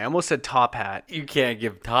story, and I almost said top hat. You can't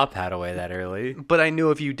give top hat away that early. But I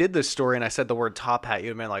knew if you did this story and I said the word top hat, you'd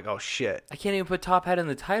have been like, "Oh shit!" I can't even put top hat in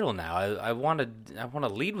the title now. I want to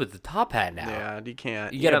lead with the top hat now. Yeah, you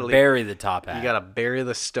can't. You gotta bury the top hat. You gotta bury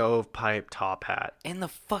the stovepipe top hat and the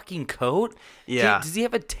fucking coat. Yeah. Does he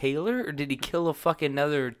have a tailor, or did he kill a fucking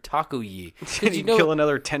another Takuyi? Did he kill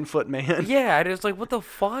another 10-foot man? Yeah, I was like, what the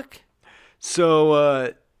fuck?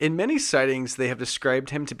 So, in many sightings, they have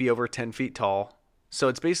described him to be over 10 feet tall. So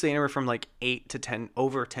it's basically anywhere from like 8 to 10,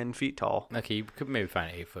 over 10 feet tall. Okay, you could maybe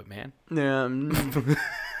find an 8-foot man.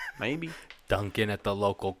 Maybe. Duncan at the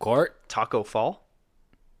local court. Taco Fall.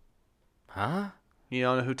 Huh? You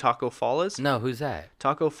don't know who Taco Fall is? No, who's that?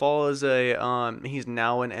 Taco Fall is he's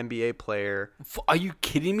now an NBA player. Are you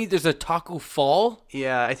kidding me? There's a Taco Fall?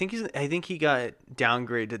 Yeah, I think he got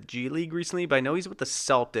downgraded to G League recently, but I know he's with the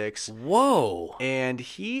Celtics. Whoa. And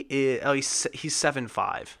he's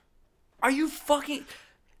 7'5". Are you fucking?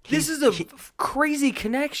 This is a crazy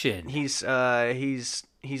connection. He's a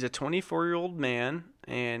 24-year-old man,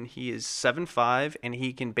 and he is 7'5", and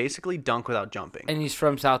he can basically dunk without jumping. And he's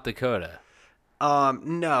from South Dakota.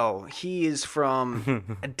 No, he is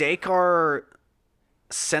from Dakar,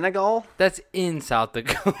 Senegal. That's in South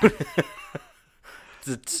Dakota. It's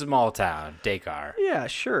a small town, Dakar. Yeah,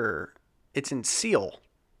 sure. It's in Seal.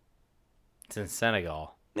 It's in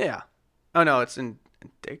Senegal. Yeah. Oh no, it's in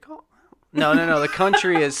Dakar. No. The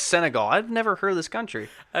country is Senegal. I've never heard of this country.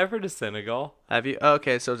 I've heard of Senegal. Have you?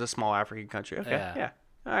 Okay, so it's a small African country. Okay, yeah.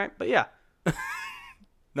 All right, but yeah.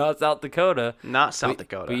 Not South Dakota. Not South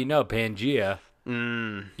Dakota. But you know Pangea.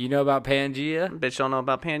 You know about Pangea? Bitch don't know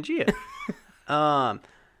about Pangea.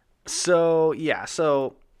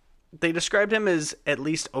 So they described him as at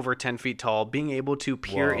least over 10 feet tall, being able to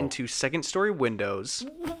peer into second-story windows,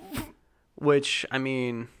 which, I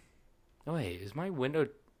mean... Wait, is my window...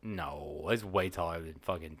 No, it's way taller than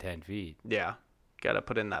fucking 10 feet. Yeah, gotta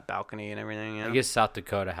put in that balcony and everything. You know? I guess South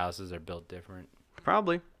Dakota houses are built different.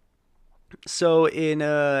 Probably. So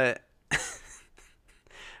I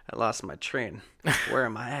lost my train. Where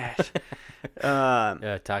am I at?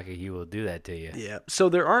 Taka, he will do that to you. Yeah. So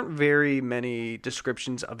there aren't very many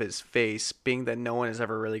descriptions of his face, being that no one has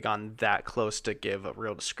ever really gone that close to give a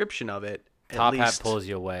real description of it. Top hat pulls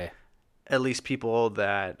you away. At least people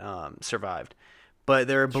that survived. But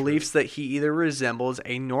there are beliefs that he either resembles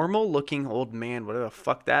a normal-looking old man, whatever the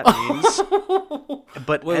fuck that means.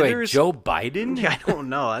 But Wait, Joe Biden? Yeah, I don't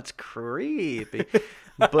know. That's creepy.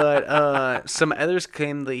 But some others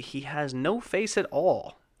claim that he has no face at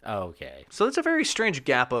all. Okay. So that's a very strange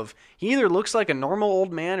gap of he either looks like a normal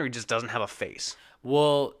old man or he just doesn't have a face.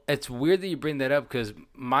 Well, it's weird that you bring that up because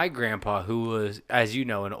my grandpa, who was, as you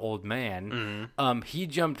know, an old man, he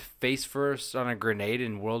jumped face first on a grenade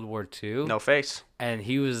in World War II. No face. And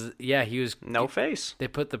he was no face. They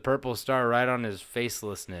put the purple star right on his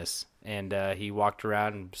facelessness, and he walked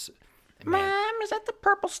around and... Mom, is that the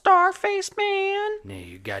purple star face man? No,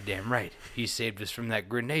 you're goddamn right. He saved us from that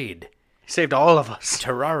grenade. He saved all of us.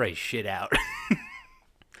 Terrare shit out.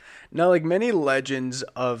 Now, like many legends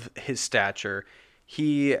of his stature,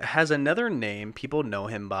 he has another name people know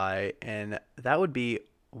him by, and that would be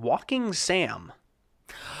Walking Sam.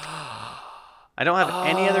 I don't have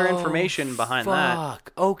any other information behind that.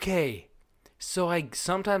 Fuck. Okay. So I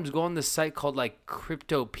sometimes go on this site called like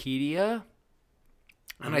Cryptopedia,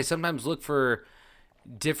 and I sometimes look for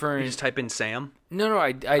different... You just type in Sam? No,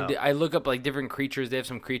 I look up like different creatures. They have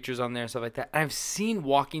some creatures on there and stuff like that. And I've seen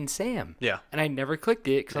Walking Sam. Yeah. And I never clicked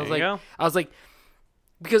it because There I was like,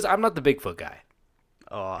 because I'm not the Bigfoot guy.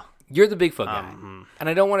 Oh. You're the Bigfoot guy. And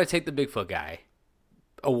I don't want to take the Bigfoot guy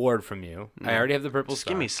award from you. I already have the purple Just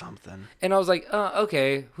star. give me something. And I was like,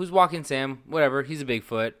 okay, who's Walking Sam? Whatever, he's a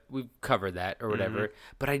Bigfoot. We've covered that or whatever.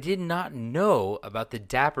 But I did not know about the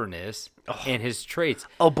dapperness and his traits.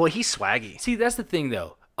 Oh, boy, he's swaggy. See, that's the thing,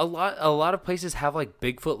 though. A lot of places have like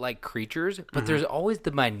Bigfoot-like creatures, but there's always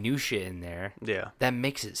the minutia in there. Yeah. That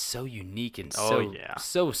makes it so unique and so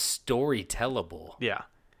storytellable. Yeah.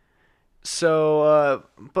 So,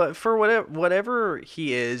 but for whatever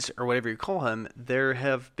he is, or whatever you call him, there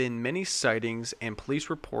have been many sightings and police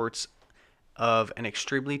reports of an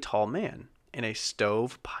extremely tall man in a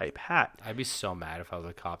stovepipe hat. I'd be so mad if I was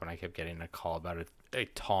a cop and I kept getting a call about a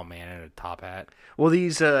tall man in a top hat. Well,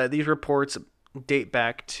 these reports date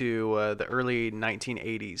back to the early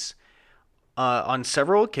 1980s. On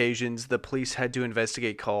several occasions, the police had to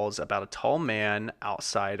investigate calls about a tall man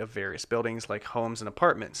outside of various buildings like homes and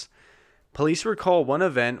apartments. Police recall one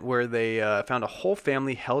event where they found a whole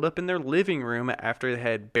family held up in their living room after they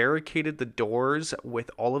had barricaded the doors with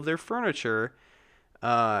all of their furniture.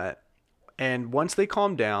 And once they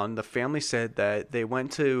calmed down, the family said that they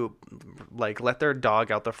went to let their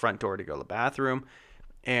dog out the front door to go to the bathroom.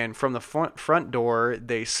 And from the front door,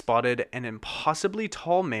 they spotted an impossibly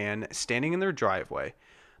tall man standing in their driveway.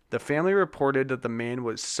 The family reported that the man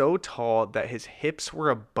was so tall that his hips were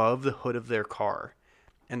above the hood of their car.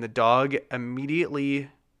 And the dog immediately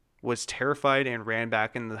was terrified and ran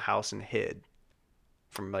back into the house and hid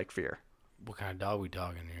from fear. What kind of dog we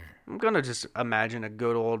dogging here? I'm gonna just imagine a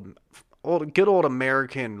good old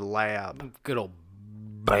American lab. Good old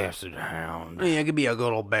bastard hound. Yeah, it could be a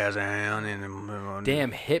good old bastard hound. And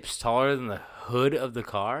damn, hips taller than the hood of the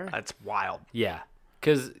car. That's wild. Yeah,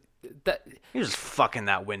 because he was just fucking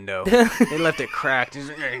that window. They left it cracked.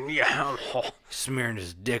 He's yeah, smearing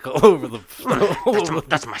his dick all over the.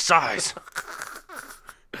 That's my size.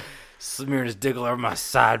 Smearing his dick all over my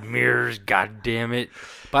side mirrors. God damn it!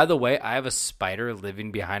 By the way, I have a spider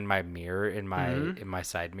living behind my mirror in my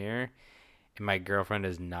side mirror, and my girlfriend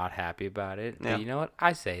is not happy about it. Yeah. But you know what?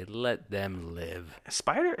 I say let them live.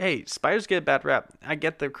 Spiders get a bad rap. I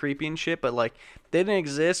get they're creepy and shit, but they didn't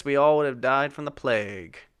exist, we all would have died from the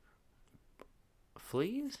plague.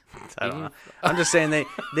 Fleas? I don't know. I'm just saying they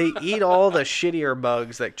eat all the shittier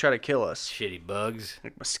bugs that try to kill us. Shitty bugs.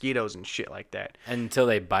 Like mosquitoes and shit like that. Until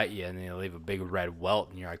they bite you and they leave a big red welt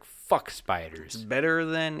and you're like, fuck spiders. Better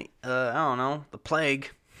than, I don't know, the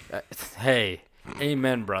plague. Hey,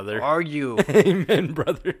 amen, brother. Argue. Amen,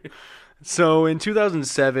 brother. So in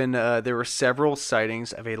 2007, there were several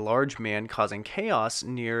sightings of a large man causing chaos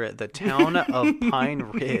near the town of Pine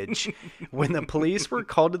Ridge. When the police were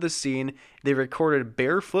called to the scene, they recorded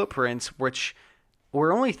bare footprints, which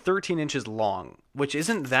were only 13 inches long, which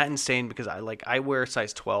isn't that insane because I wear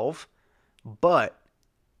size 12, but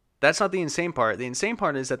that's not the insane part. The insane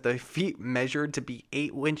part is that the feet measured to be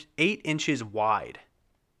 8 inches wide.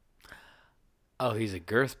 Oh, he's a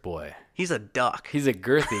girth boy. He's a duck. He's a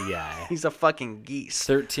girthy guy. He's a fucking geese.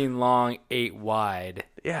 13 long, 8 wide.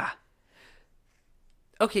 Yeah.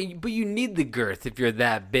 Okay, but you need the girth if you're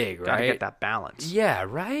that big, right? Gotta get that balance. Yeah,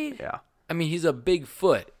 right? Yeah. I mean, he's a big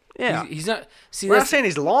foot. Yeah. He's not. See, We're not that's saying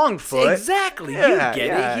he's Longfoot. exactly. Yeah, you get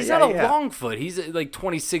yeah, it. He's yeah, not a yeah. Longfoot. He's like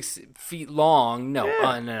 26 feet long. No,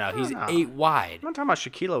 Yeah. no. He's No. 8 wide. I'm not talking about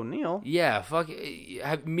Shaquille O'Neal. Yeah, fuck.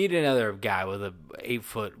 Meet another guy with a 8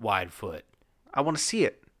 foot wide foot. I want to see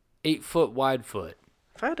it. 8 foot wide foot.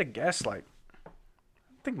 If I had to guess, like,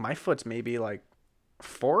 I think my foot's maybe like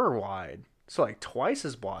 4 wide, so like twice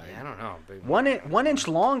as wide. I don't know. Big 1 inch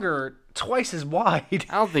longer, twice as wide.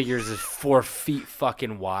 I don't think yours is 4 feet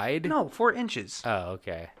fucking wide. No, 4 inches. Oh,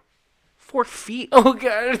 okay. 4 feet. Oh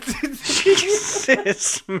god.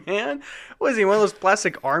 Jesus, man. What is he? One of those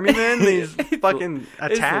plastic army men? that He's fucking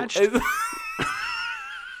attached.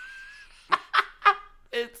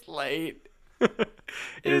 It's late.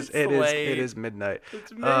 It is midnight.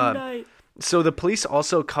 It's midnight. So the police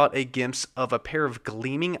also caught a glimpse of a pair of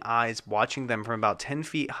gleaming eyes watching them from about 10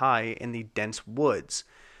 feet high in the dense woods,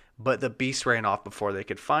 but the beast ran off before they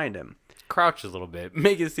could find him. Crouch a little bit.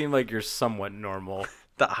 Make it seem like you're somewhat normal.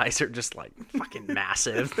 The eyes are just like fucking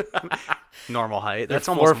massive. Normal height. That's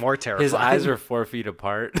almost more terrifying. His eyes are 4 feet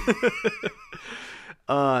apart.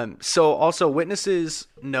 So also witnesses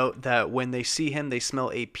note that when they see him, they smell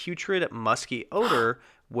a putrid, musky odor,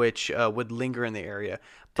 which would linger in the area.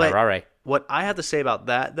 But Terrare. what I have to say about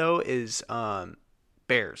that, though, is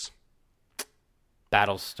bears.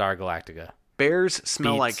 Battlestar Galactica. Bears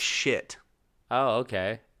smell Beets. like shit. Oh,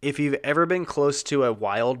 okay. If you've ever been close to a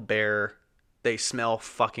wild bear, they smell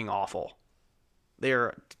fucking awful.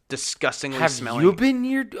 They're disgustingly Have smelling. you been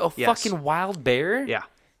near a Yes. fucking wild bear? Yeah.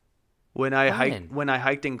 When I When?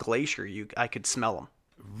 hiked in Glacier, I could smell them.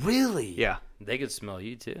 Really? Yeah. They could smell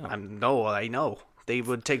you too. I know. They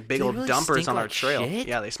would take big Do they old really dumpers stink on our like trail. shit?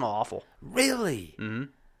 Yeah, they smell awful. Really?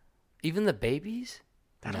 Mm-hmm. Even the babies?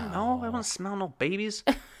 I don't know. I don't smell no babies.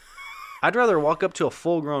 I'd rather walk up to a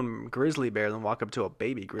full-grown grizzly bear than walk up to a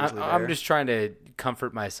baby grizzly bear. I'm just trying to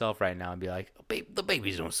comfort myself right now and be like, the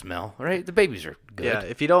babies don't smell, right? The babies are good. Yeah,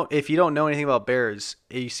 if you don't know anything about bears,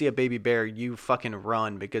 you see a baby bear, you fucking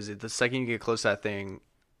run, because the second you get close to that thing,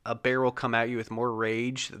 a bear will come at you with more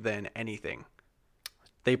rage than anything.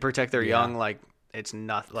 They protect their young like it's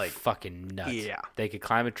not like Fucking nuts. Yeah. They could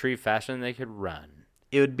climb a tree faster than they could run.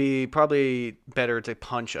 it would be probably better to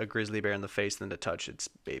punch a grizzly bear in the face than to touch its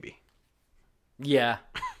baby. Yeah,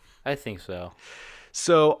 I think so.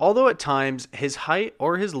 So, although at times his height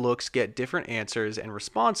or his looks get different answers and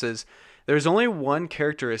responses, there's only one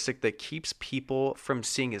characteristic that keeps people from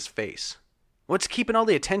seeing his face. What's keeping all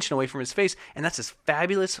the attention away from his face? And that's his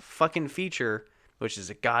fabulous fucking feature, which is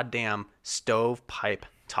a goddamn stovepipe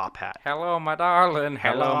top hat. Hello, my darling.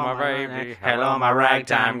 Hello, my baby. Hello, my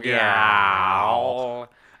ragtime gal.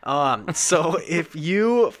 So if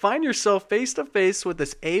you find yourself face to face with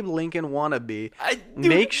this Abe Lincoln wannabe,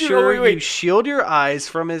 make sure you shield your eyes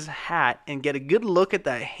from his hat and get a good look at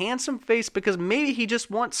that handsome face, because maybe he just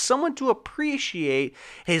wants someone to appreciate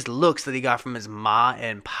his looks that he got from his ma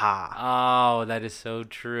and pa. Oh, that is so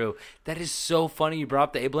true. That is so funny you brought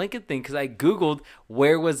up the Abe Lincoln thing, because I Googled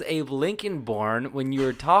where was Abe Lincoln born when you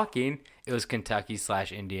were talking. It was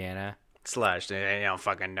Kentucky/Indiana. Slash, I don't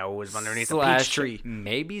fucking know, was underneath a Slash peach tree.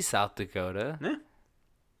 maybe South Dakota. Yeah.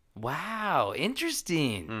 Wow,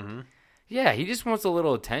 interesting. Mm-hmm. Yeah, he just wants a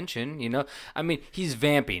little attention, you know? I mean, he's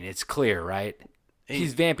vamping. It's clear, right?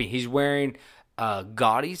 He's vamping. He's wearing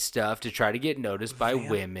gaudy stuff to try to get noticed by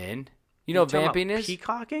women. You know what vamping is?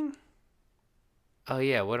 Peacocking? Oh,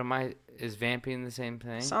 yeah. What am I... Is vamping the same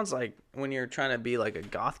thing? Sounds like when you're trying to be like a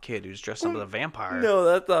goth kid who's dressed up as a vampire. No,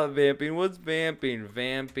 that's not vamping. What's vamping?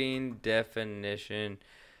 Vamping definition.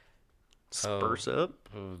 Spruce up.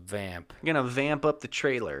 Vamp. You're going to vamp up the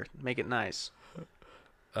trailer. Make it nice.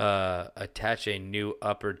 Attach a new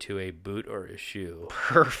upper to a boot or a shoe.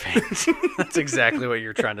 Perfect. That's exactly what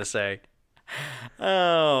you're trying to say.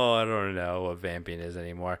 Oh, I don't know what vamping is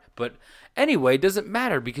anymore. But anyway, it doesn't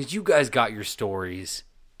matter because you guys got your stories.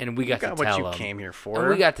 And we got to tell them. what you came here for. And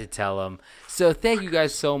we got to tell them. So thank you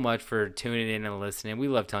guys so much for tuning in and listening. We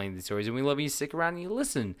love telling you these stories, and we love you to stick around and you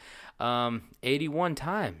listen. 81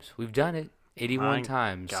 times. We've done it. 81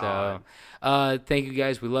 times. God. So thank you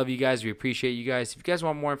guys. We love you guys. We appreciate you guys. If you guys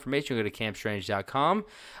want more information, go to campstrange.com.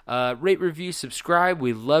 Rate, review, subscribe.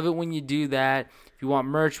 We love it when you do that. If you want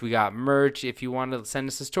merch, we got merch. If you want to send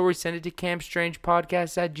us a story, send it to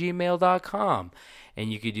campstrangepodcast@gmail.com.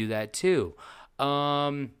 And you could do that too.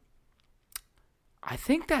 I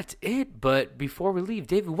think that's it. But before we leave,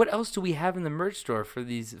 David, what else do we have in the merch store for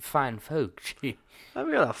these fine folks?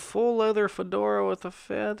 I've got a full leather fedora with a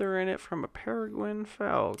feather in it from a peregrine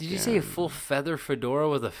falcon. Did you say a full feather fedora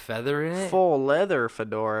with a feather in it? Full leather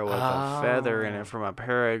fedora with a feather in it from a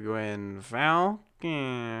peregrine falcon.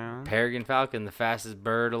 Peregrine falcon, the fastest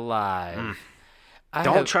bird alive.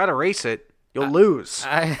 Don't try to race it. You'll lose.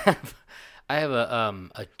 I have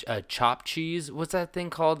a chopped cheese. What's that thing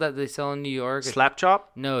called that they sell in New York? Slap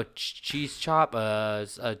chop? No, cheese chop. A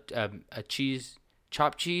cheese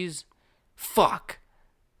chopped cheese. Fuck.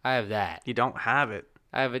 I have that. You don't have it.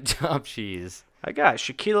 I have a chopped cheese. I got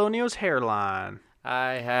Shaquille O'Neal's hairline.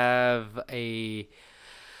 I have a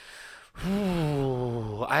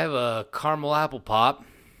caramel apple pop.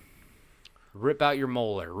 Rip out your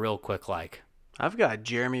molar real quick like. I've got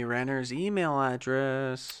Jeremy Renner's email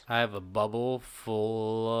address. I have a bubble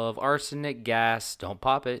full of arsenic gas. Don't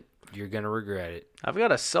pop it. You're going to regret it. I've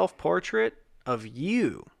got a self-portrait of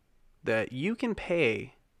you that you can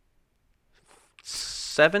pay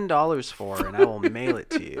 $7 for, and I will mail it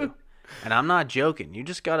to you. And I'm not joking. You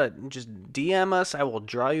just gotta DM us. I will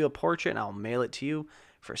draw you a portrait, and I'll mail it to you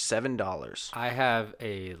for $7. I have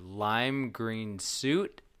a lime green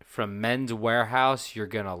suit from Men's Warehouse. You're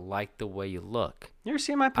going to like the way you look. You ever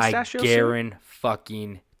seen my pistachio I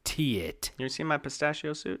guarantee it. You ever seen my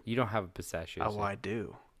pistachio suit? You don't have a pistachio suit. Oh, I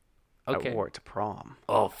do. Okay. I wore it to prom.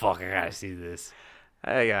 Oh, fuck. I got to see this.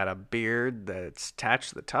 I got a beard that's attached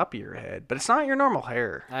to the top of your head, but it's not your normal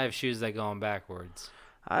hair. I have shoes that go on backwards.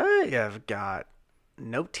 I have got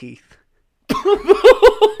no teeth.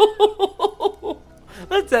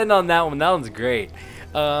 Let's end on that one. That one's great.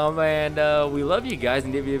 And we love you guys.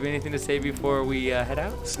 And if you have anything to say before we head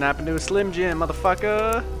out? Snap into a Slim Jim,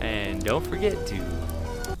 motherfucker. And don't forget to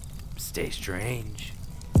stay strange.